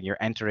publishing something, you're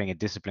entering a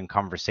discipline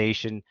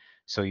conversation.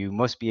 So you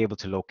must be able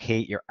to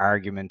locate your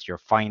argument, your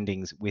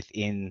findings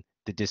within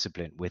the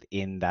discipline,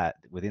 within that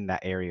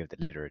area of the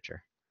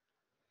literature.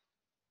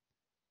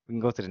 We can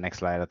go to the next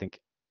slide, I think.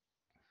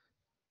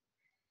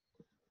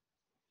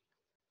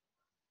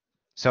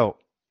 So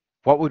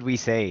what would we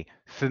say?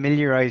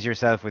 Familiarize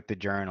yourself with the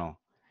journal.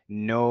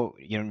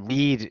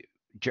 Read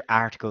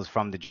articles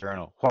from the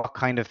journal. What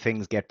kind of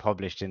things get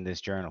published in this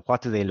journal?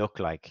 What do they look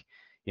like?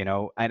 You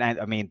know, and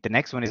I mean, the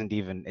next one isn't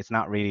even, it's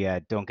not really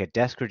a don't get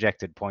desk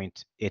rejected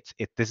point.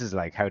 This is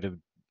like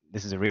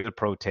this is a real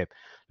pro tip.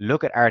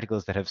 Look at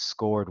articles that have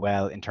scored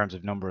well in terms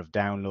of number of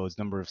downloads,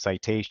 number of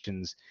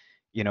citations.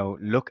 You know,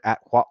 look at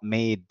what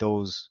made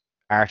those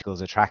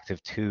articles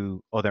attractive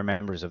to other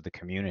members of the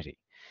community.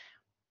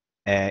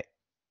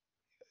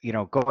 You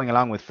know, going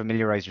along with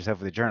familiarize yourself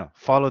with the journal,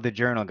 follow the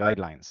journal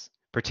guidelines,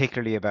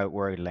 particularly about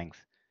word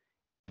length.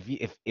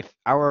 If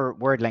our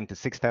word length is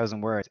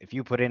 6,000 words, if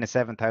you put in a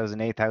 7,000,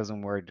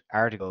 8,000 word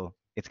article,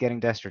 it's getting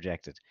desk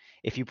rejected.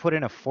 If you put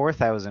in a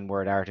 4,000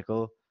 word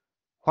article,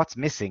 what's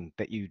missing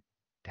that you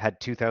had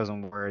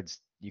 2,000 words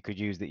you could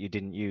use that you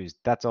didn't use?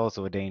 That's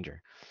also a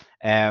danger.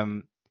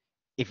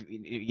 If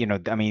you know,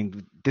 I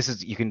mean,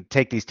 you can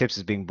take these tips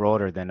as being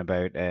broader than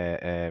about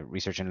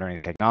research and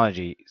learning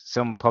technology.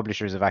 Some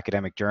publishers of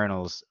academic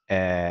journals,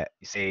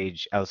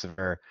 Sage,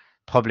 Elsevier,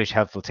 publish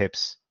helpful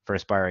tips for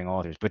aspiring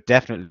authors. But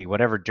definitely,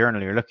 whatever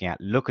journal you're looking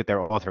at, look at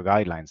their author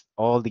guidelines.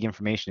 All the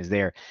information is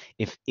there.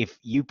 If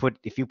you put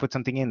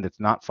something in that's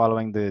not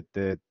following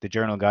the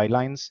journal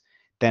guidelines,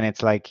 then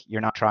it's like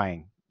you're not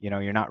trying. You know,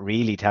 you're not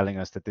really telling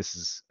us that this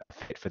is a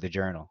fit for the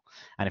journal.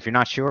 And if you're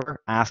not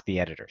sure, ask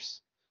the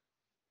editors.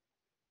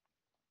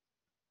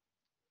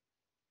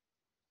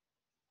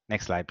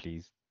 Next slide,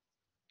 please.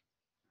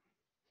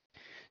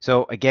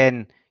 So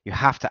again, you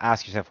have to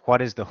ask yourself,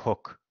 what is the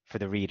hook for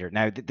the reader?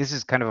 Now, this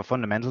is kind of a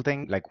fundamental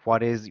thing. Like,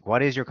 what is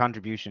your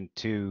contribution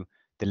to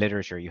the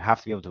literature? You have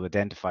to be able to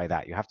identify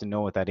that. You have to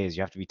know what that is.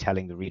 You have to be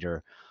telling the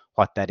reader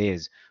what that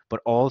is. But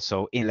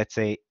also, let's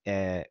say,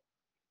 oh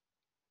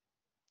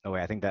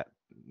wait, I think that,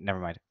 never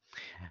mind.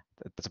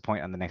 That's a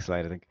point on the next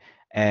slide, I think.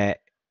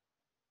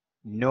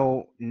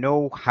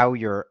 Know how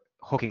you're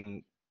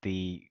hooking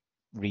the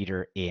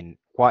reader in.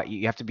 What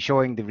you have to be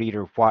showing the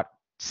reader what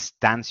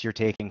stance you're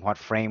taking, what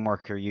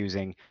framework you're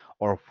using,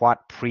 or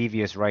what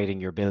previous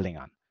writing you're building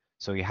on.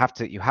 So you have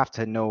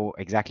to know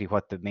exactly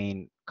what the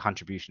main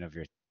contribution of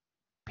your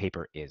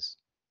paper is.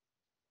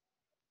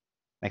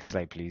 Next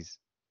slide, please.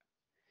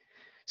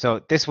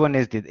 So this one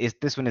is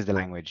the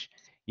language.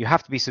 You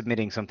have to be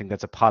submitting something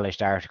that's a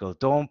polished article.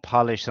 Don't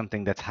polish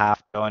something that's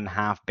half done,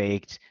 half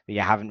baked, that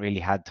you haven't really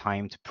had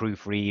time to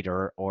proofread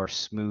or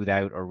smooth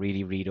out or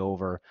really read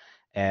over.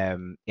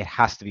 It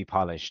has to be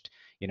polished.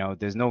 You know,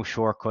 there's no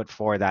shortcut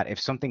for that. If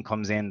something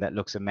comes in that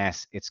looks a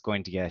mess, it's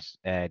going to get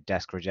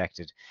desk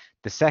rejected.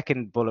 The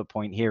second bullet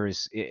point here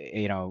is,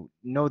 you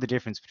know the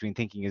difference between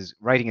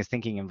writing is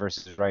thinking and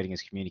versus writing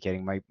is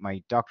communicating.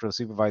 My doctoral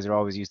supervisor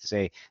always used to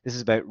say, this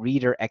is about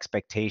reader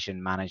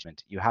expectation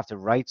management. You have to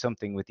write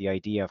something with the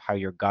idea of how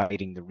you're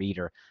guiding the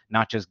reader,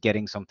 not just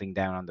getting something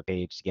down on the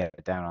page to get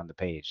it down on the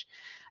page.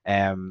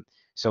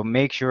 So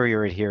make sure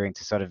you're adhering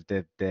to sort of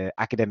the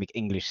academic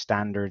English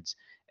standards.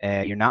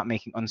 You're not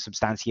making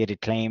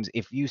unsubstantiated claims.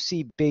 If you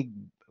see big,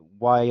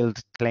 wild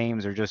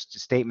claims or just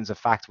statements of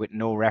fact with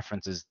no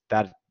references,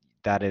 that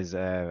is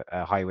a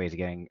highway to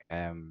getting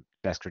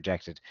desk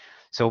rejected.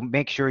 So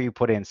make sure you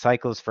put in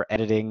cycles for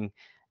editing,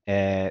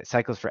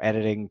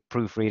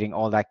 proofreading,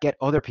 all that. Get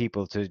other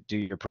people to do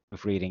your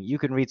proofreading. You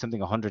can read something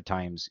 100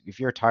 times. If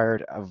you're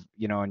tired of,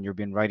 and you've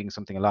been writing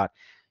something a lot,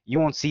 you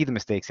won't see the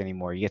mistakes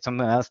anymore. You get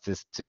someone else to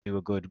do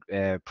a good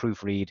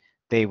proofread.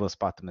 They will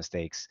spot the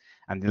mistakes.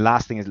 And the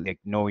last thing is, like,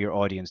 know your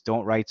audience.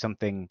 Don't write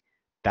something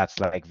that's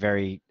like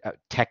very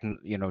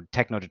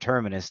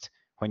techno-determinist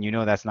when you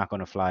know that's not going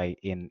to fly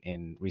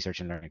in research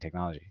and learning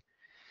technology.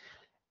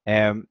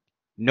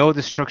 Know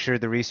the structure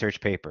of the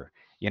research paper.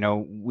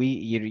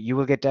 You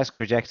will get desk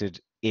rejected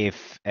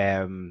if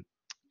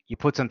you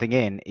put something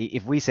in.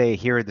 If we say,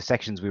 here are the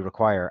sections we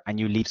require, and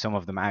you leave some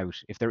of them out,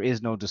 if there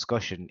is no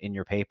discussion in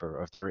your paper,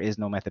 or if there is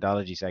no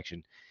methodology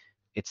section,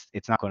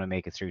 it's not going to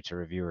make it through to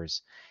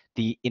reviewers.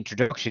 The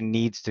introduction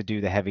needs to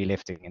do the heavy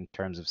lifting in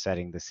terms of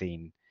setting the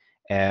scene.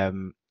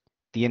 The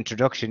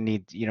introduction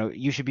needs,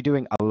 you should be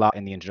doing a lot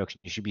in the introduction.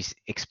 You should be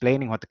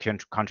explaining what the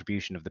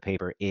contribution of the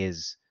paper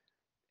is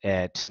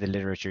to the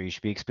literature. You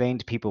should be explaining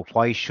to people,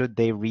 why should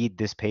they read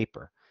this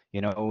paper?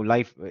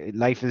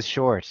 Life is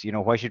short.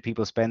 Why should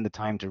people spend the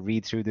time to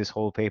read through this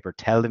whole paper?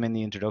 Tell them in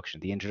the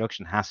introduction. The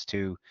introduction has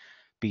to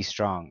be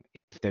strong.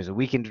 If there's a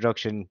weak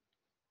introduction,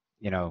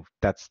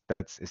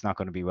 it's not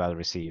going to be well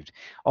received.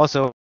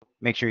 Also,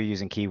 make sure you're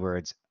using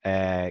keywords.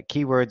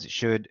 Keywords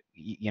should,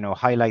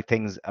 highlight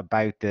things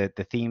about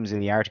the themes of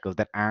the article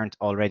that aren't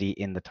already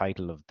in the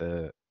title of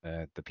the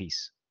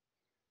piece.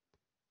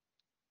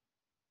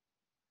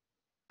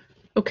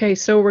 Okay,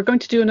 so we're going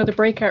to do another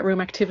breakout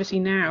room activity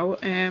now,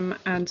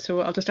 and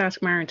so I'll just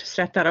ask Maren to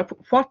set that up.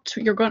 What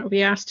you're going to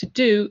be asked to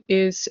do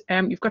is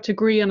you've got to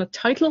agree on a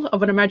title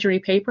of an imaginary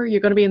paper.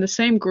 You're going to be in the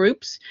same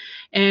groups,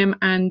 and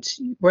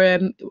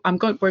we're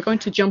going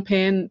to jump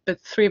in. The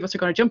three of us are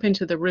going to jump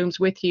into the rooms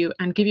with you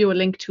and give you a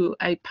link to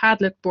a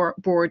Padlet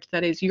board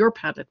that is your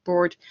Padlet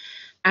board.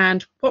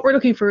 And what we're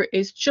looking for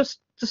is just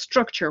the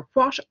structure.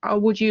 What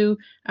would you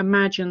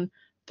imagine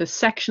the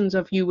sections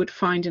of you would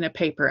find in a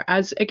paper?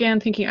 As again,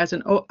 thinking as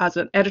an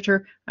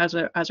editor, as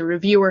a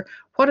reviewer,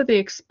 what are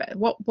they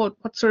what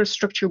sort of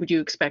structure would you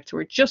expect? So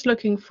we're just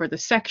looking for the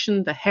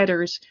section, the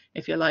headers,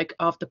 if you like,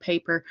 of the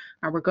paper,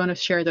 and we're going to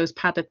share those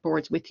Padlet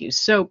boards with you.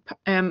 So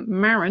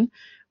Maren,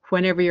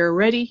 whenever you're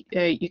ready,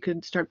 you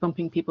can start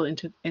bumping people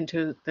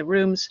into the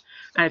rooms.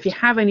 And if you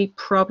have any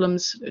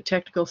problems,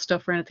 technical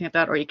stuff or anything like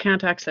that, or you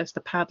can't access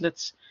the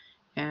Padlets,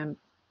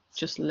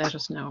 just let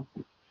us know.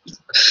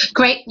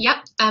 Great.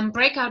 Yep.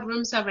 Breakout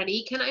rooms are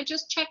ready. Can I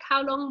just check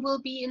how long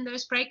we'll be in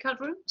those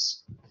breakout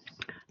rooms?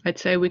 I'd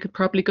say we could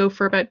probably go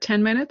for about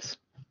 10 minutes.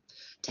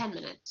 10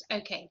 minutes.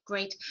 Okay,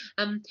 great.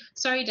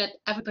 Sorry that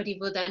everybody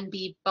will then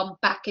be bumped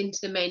back into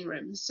the main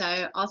room.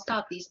 So I'll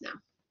start these now.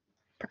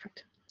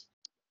 Perfect.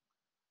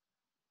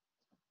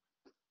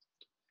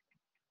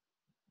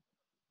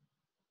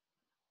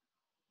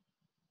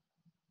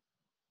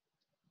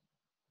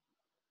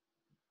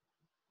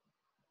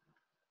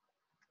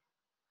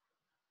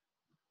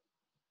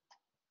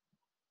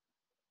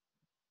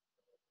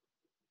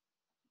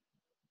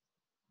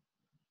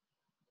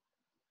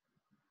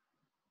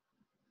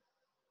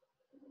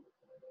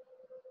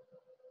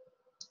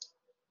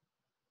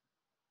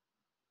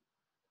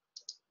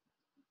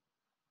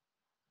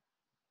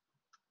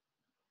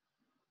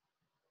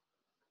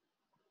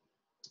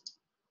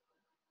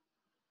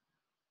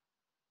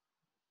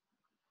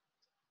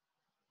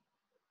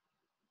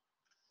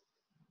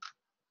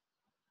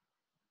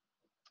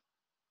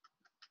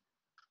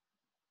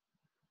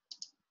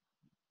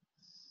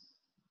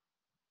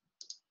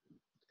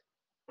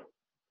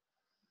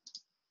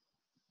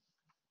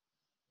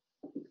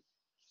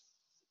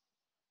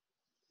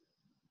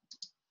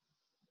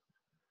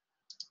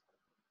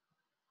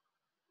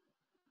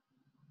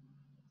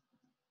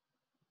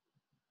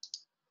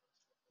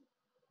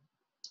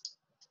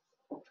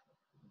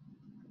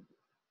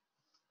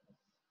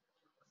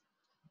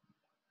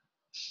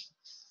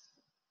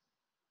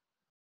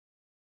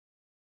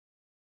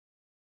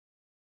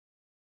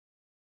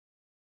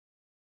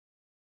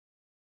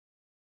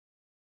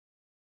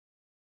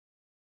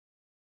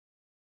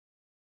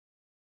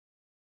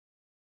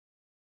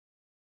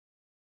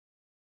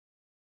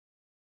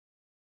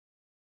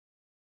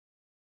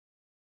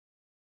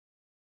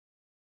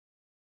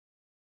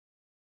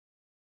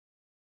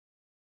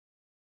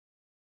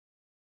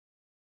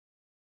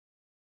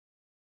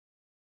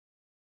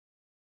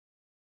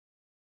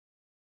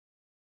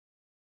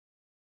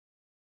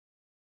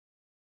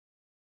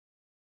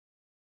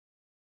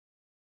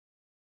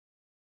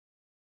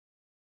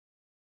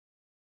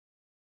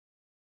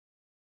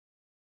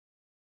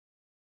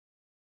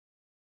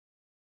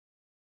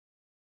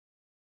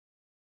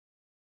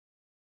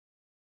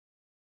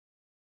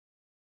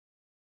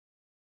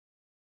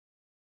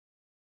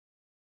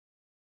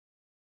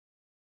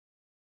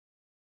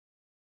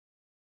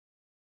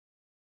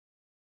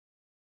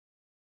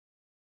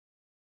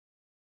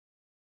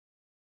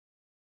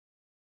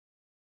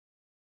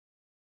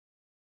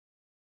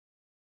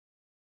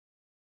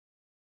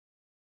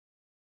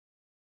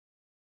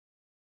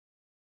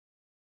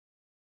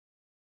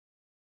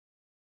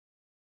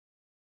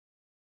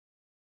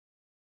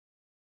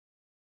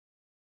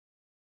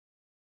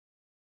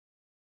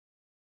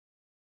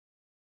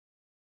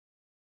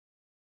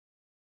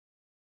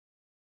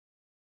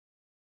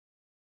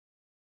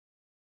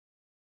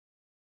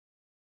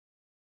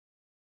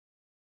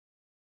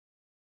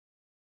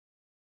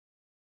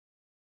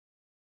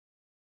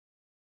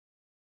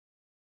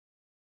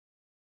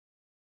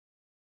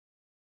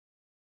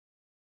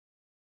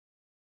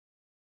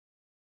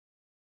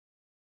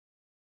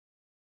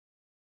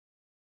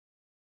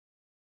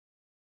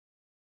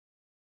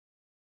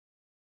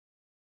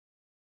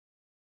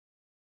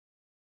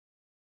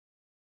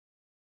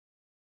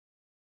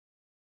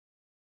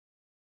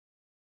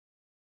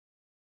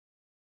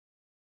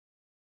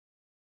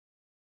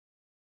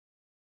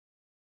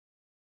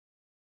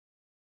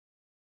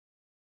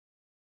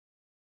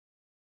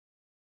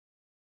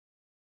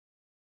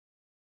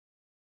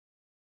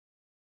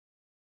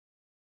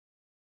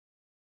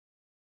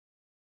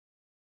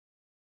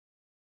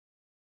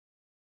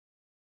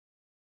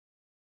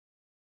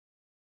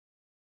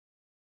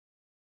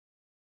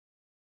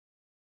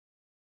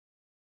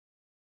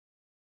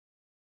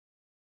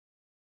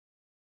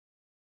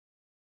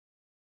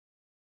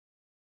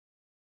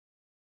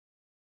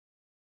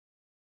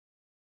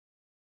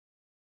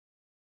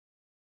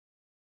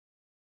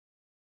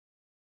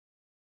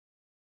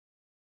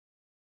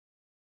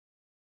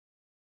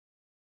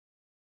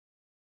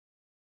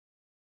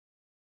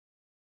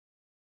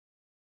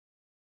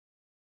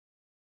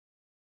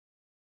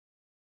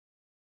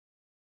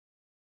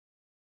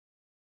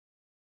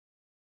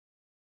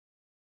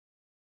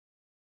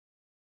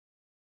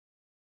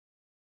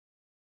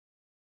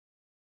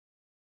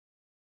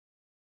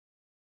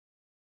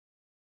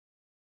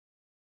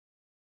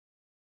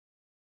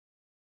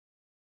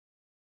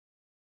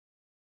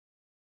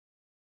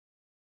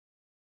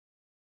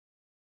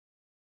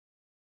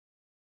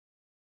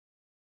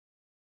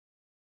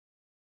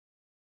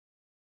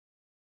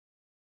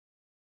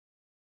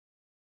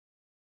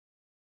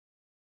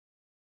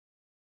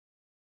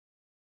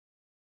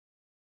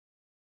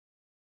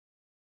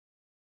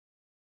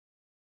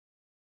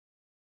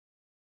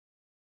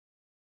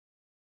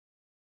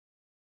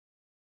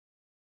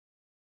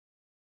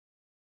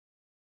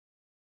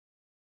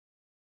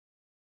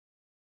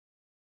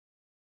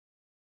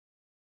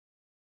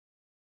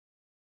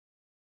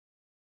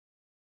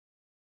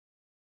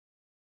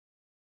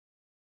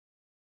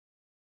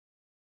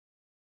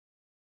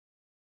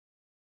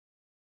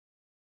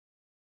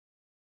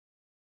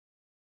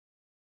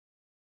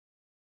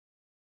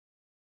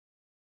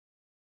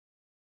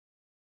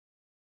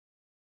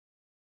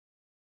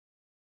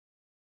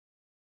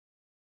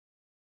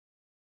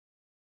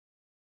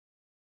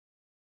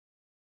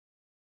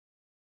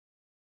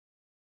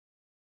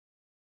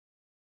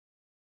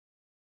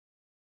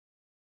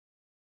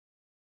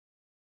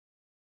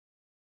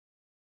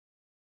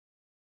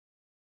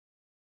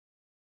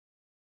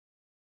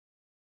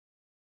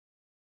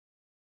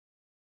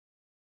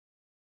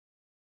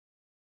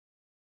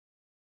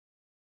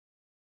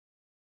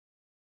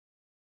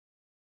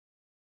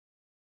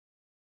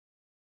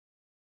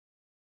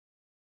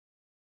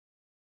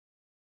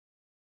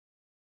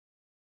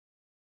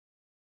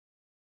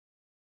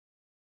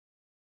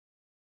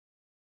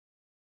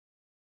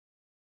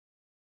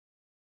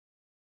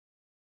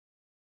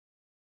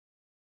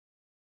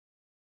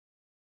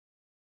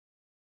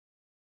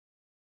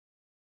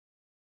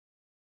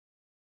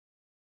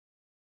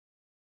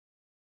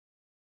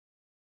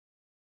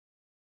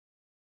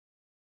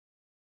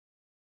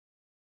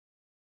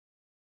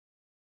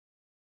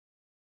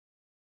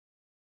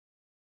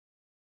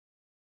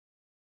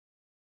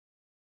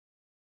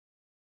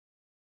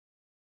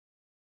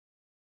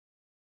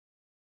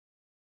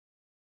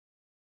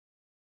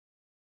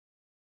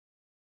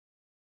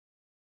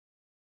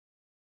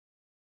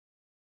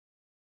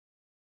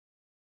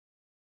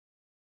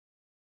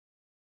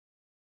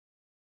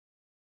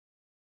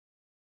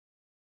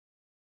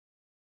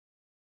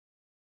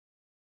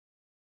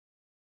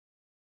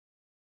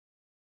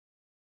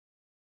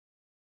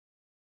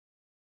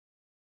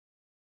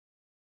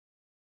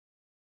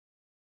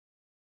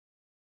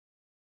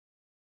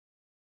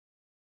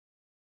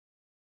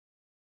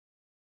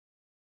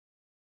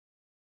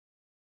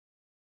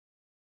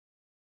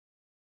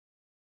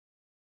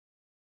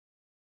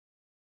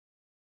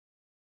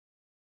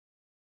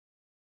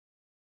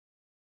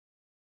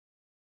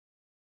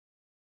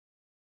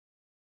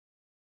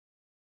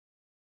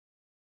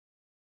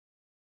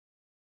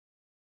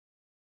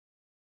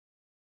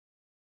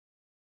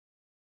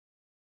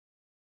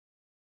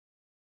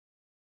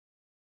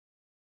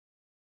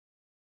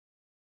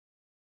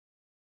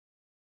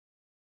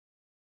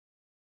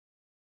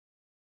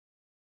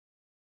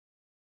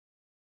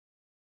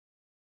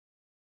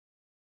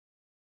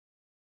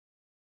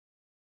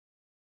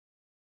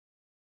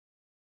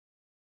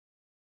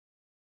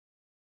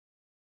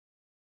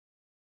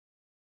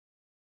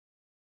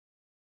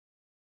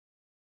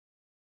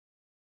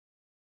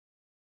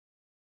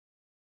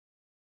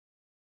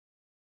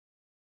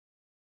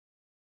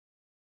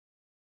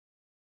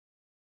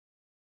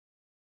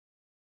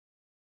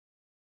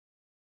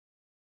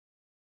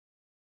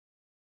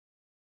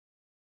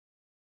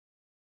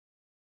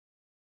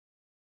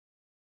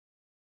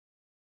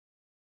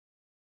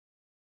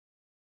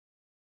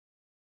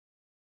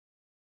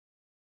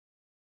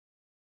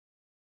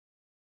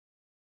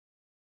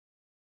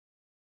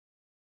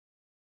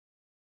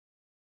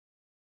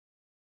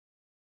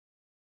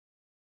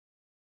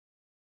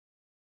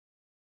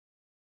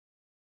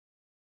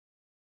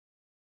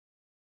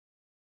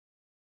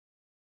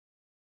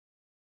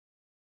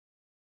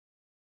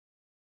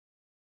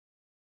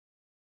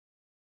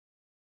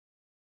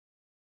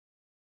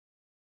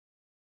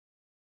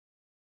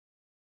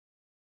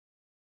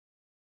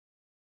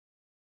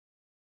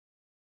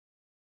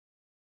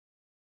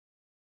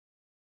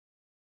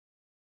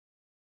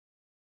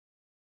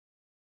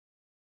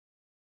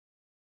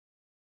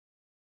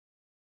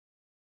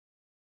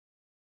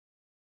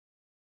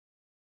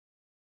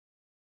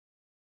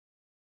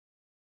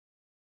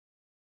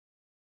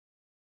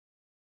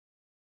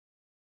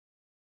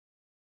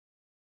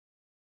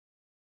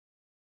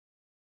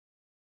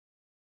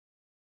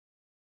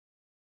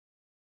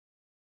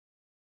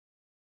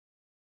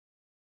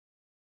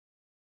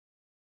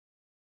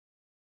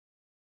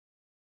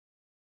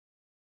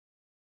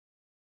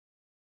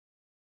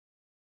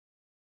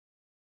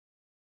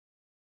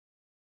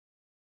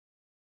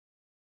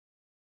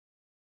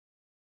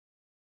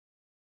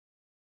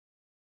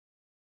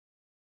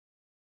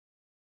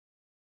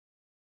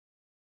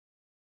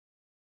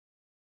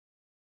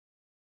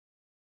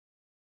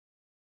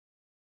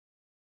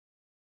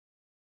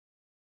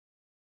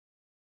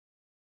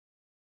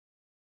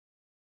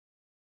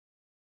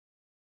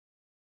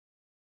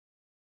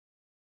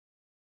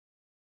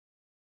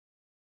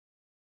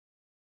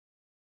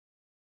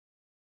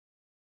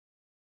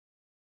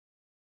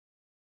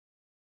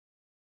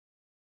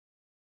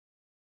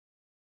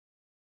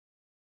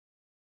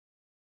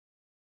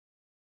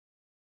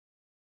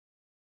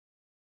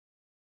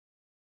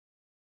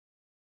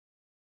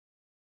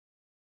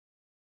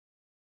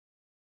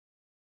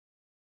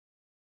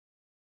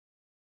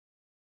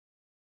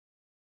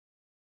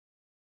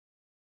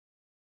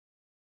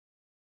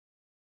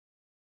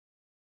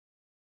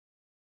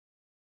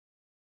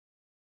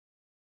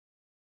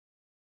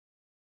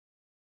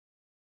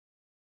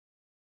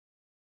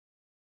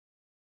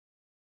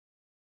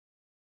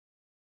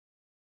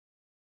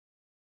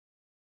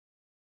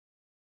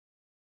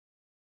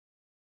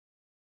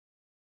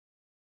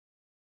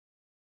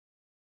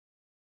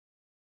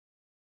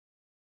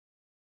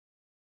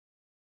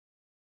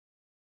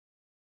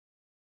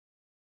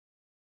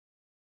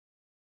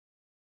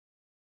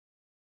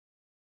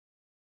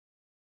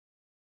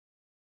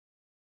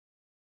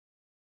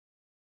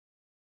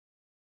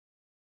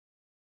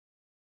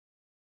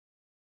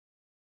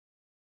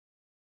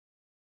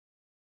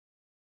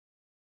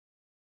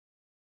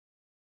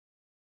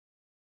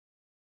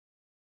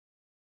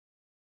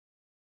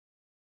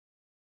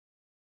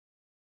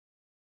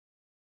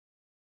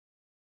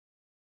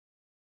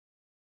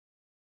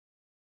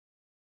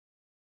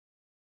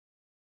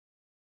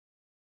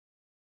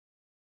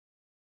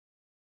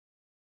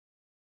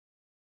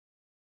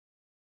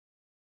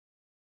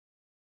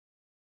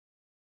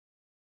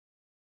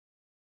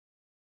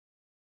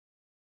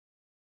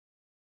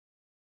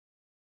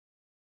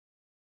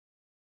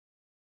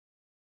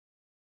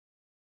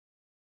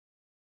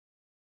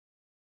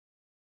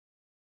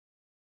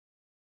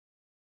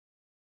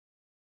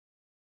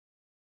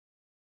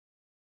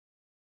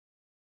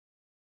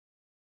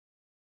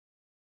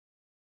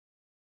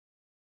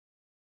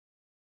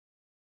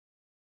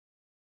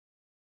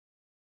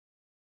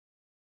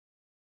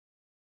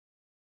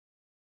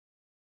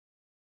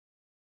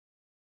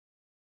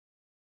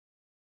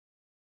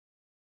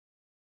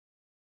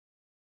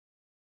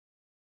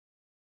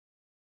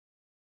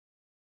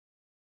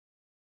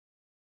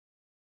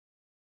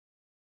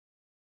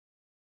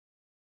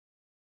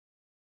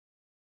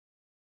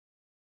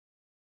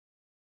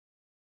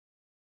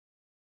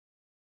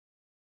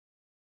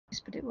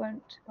 but it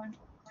won't.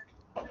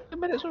 10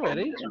 minutes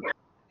already?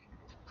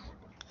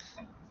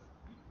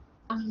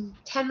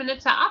 10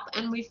 minutes are up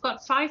and we've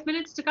got 5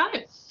 minutes to go.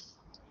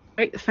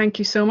 Great, thank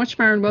you so much,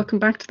 Maren. Welcome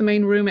back to the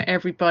main room,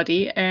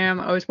 everybody.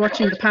 I was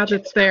watching the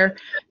Padlets there.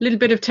 A little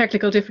bit of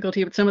technical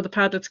difficulty with some of the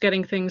Padlets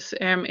getting things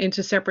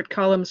into separate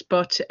columns,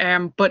 but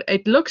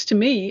it looks to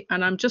me,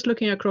 and I'm just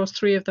looking across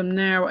 3 of them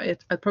now.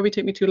 It'll probably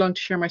take me too long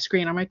to share my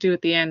screen. I might do it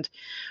at the end,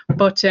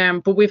 but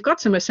we've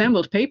got some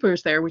assembled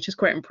papers there, which is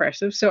quite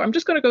impressive. So I'm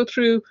just going to go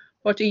through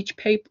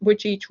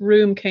which each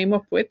room came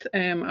up with,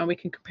 and we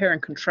can compare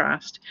and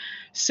contrast.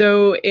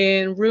 So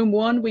in room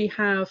 1 we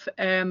have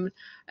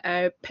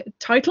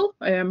title,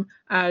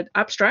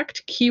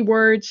 abstract,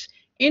 keywords,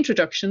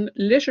 introduction,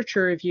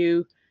 literature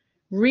review,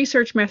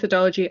 research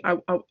methodology. I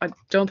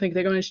don't think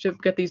they're going to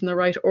get these in the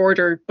right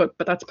order, but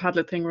that's a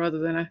Padlet thing rather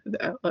than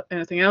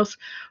anything else.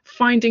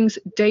 Findings,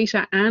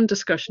 data and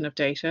discussion of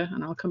data,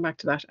 and I'll come back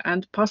to that,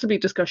 and possibly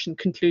discussion,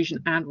 conclusion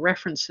and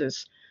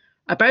references.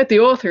 About the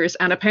authors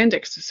and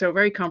appendix, so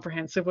very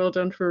comprehensive. Well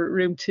done for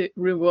room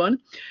 1.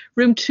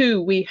 Room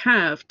 2, we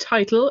have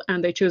title,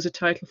 and they chose a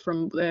title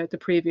from the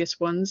previous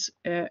one's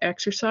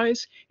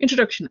exercise.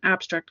 Introduction,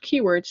 abstract,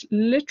 keywords,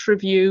 lit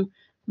review,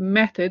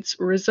 methods,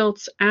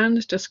 results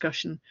and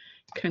discussion,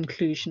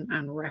 conclusion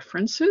and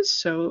references.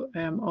 So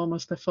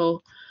almost the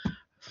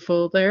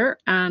full there.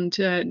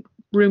 And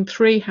room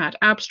 3 had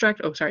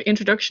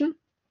introduction,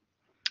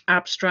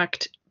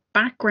 abstract,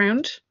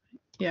 background,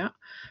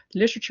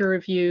 literature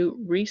review,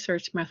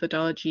 research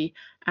methodology,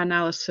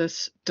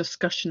 analysis,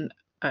 discussion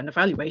and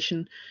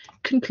evaluation,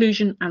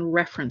 conclusion and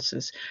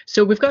references.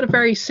 So we've got a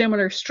very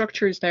similar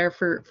structures there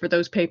for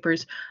those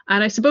papers.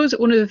 And I suppose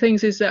one of the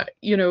things is that,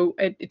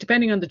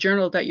 depending on the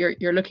journal that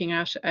you're looking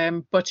at,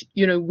 but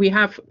we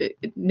have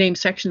named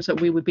sections that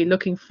we would be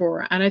looking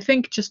for. And I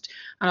think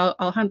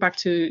I'll hand back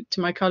to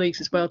my colleagues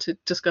as well to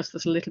discuss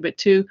this a little bit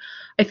too.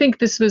 I think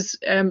this was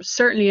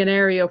certainly an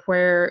area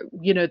where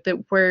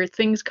where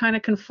things kind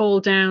of can fall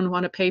down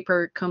when a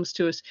paper comes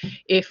to us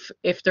if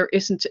there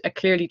isn't a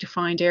clearly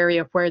defined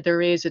area where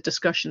there is a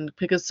discussion,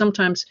 because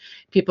sometimes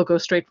people go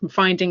straight from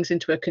findings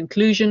into a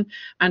conclusion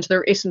and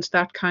there isn't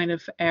that kind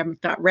of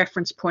that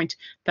reference point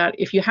that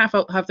if you have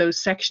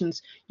those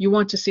sections, you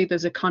want to see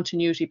there's a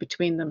continuity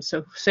between them.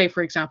 So say,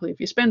 for example, if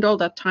you spend all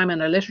that time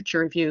in a literature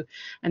review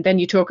and then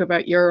you talk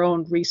about your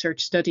own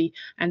research study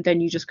and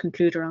then you just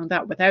conclude around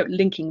that without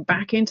linking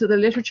back into the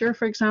literature,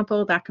 for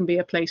example, that can be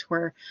a place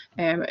where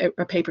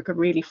a paper could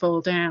really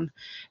fall down.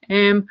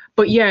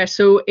 But yeah,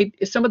 so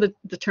some of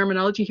the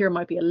terminology here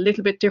might be a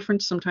little bit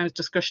different. Sometimes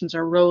discussions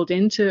are rolled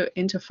into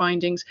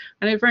findings,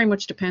 and it very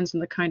much depends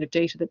on the kind of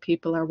data that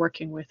people are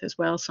working with as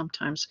well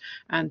sometimes,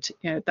 and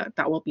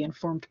that will be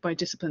informed by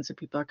disciplines that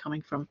people are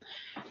coming from.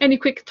 Any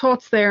quick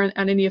thoughts there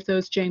on any of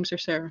those, James or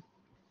Sarah?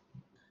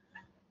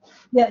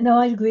 Yeah, no,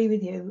 I agree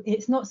with you.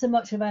 It's not so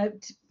much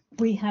about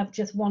we have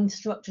just one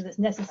structure that's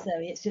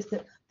necessary, it's just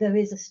that there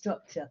is a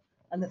structure.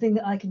 And the thing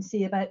that I can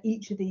see about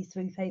each of these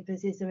 3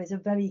 papers is there is a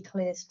very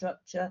clear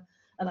structure,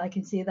 and I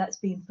can see that's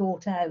been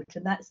thought out.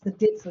 And that's the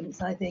difference,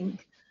 I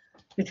think,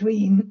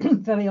 between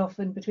very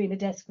often between a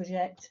desk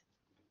project,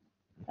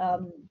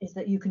 is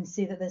that you can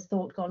see that there's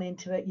thought gone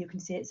into it. You can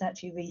see it's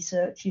actually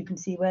research. You can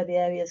see where the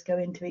areas go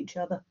into each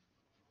other.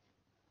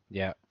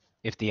 Yeah,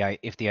 if the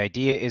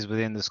idea is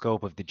within the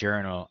scope of the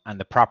journal and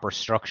the proper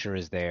structure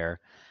is there,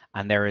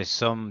 and there's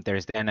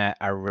then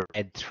a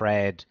red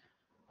thread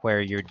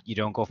where you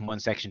don't go from one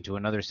section to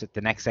another,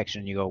 the next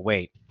section you go,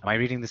 wait, am I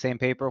reading the same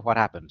paper? What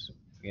happened?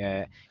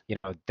 Yeah,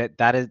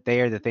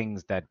 they are the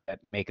things that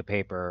make a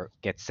paper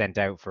get sent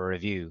out for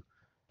review,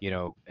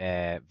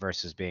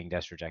 versus being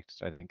desk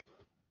rejected, I think.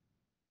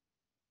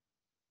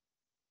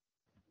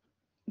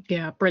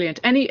 Yeah,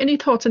 brilliant. Any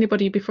thoughts,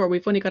 anybody, before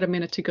we've only got a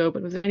minute to go,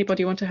 but does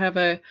anybody want to have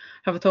a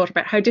thought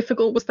about how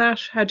difficult was that?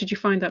 How did you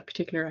find that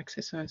particular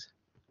exercise?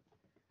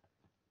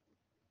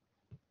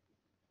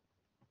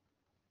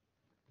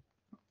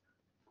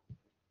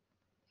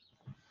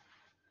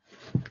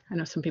 I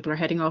know some people are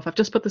heading off. I've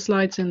just put the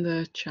slides in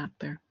the chat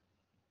there.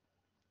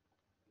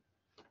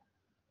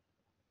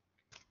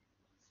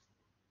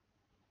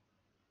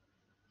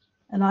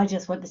 And I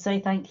just want to say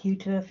thank you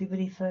to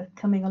everybody for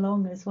coming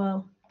along as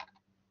well.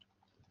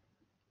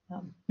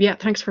 Yeah,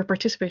 thanks for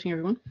participating,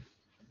 everyone.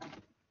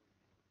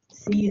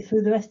 See you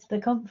through the rest of the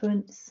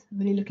conference.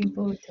 Really looking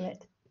forward to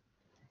it.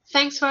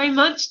 Thanks very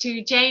much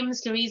to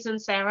James, Louise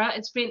and Sarah.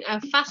 It's been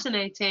a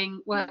fascinating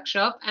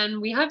workshop,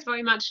 and we hope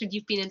very much that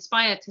you've been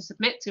inspired to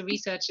submit to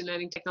research and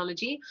learning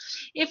technology.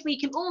 If we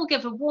can all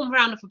give a warm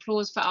round of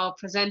applause for our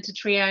presenter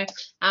trio,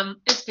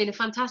 it's been a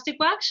fantastic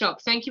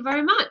workshop. Thank you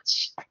very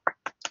much.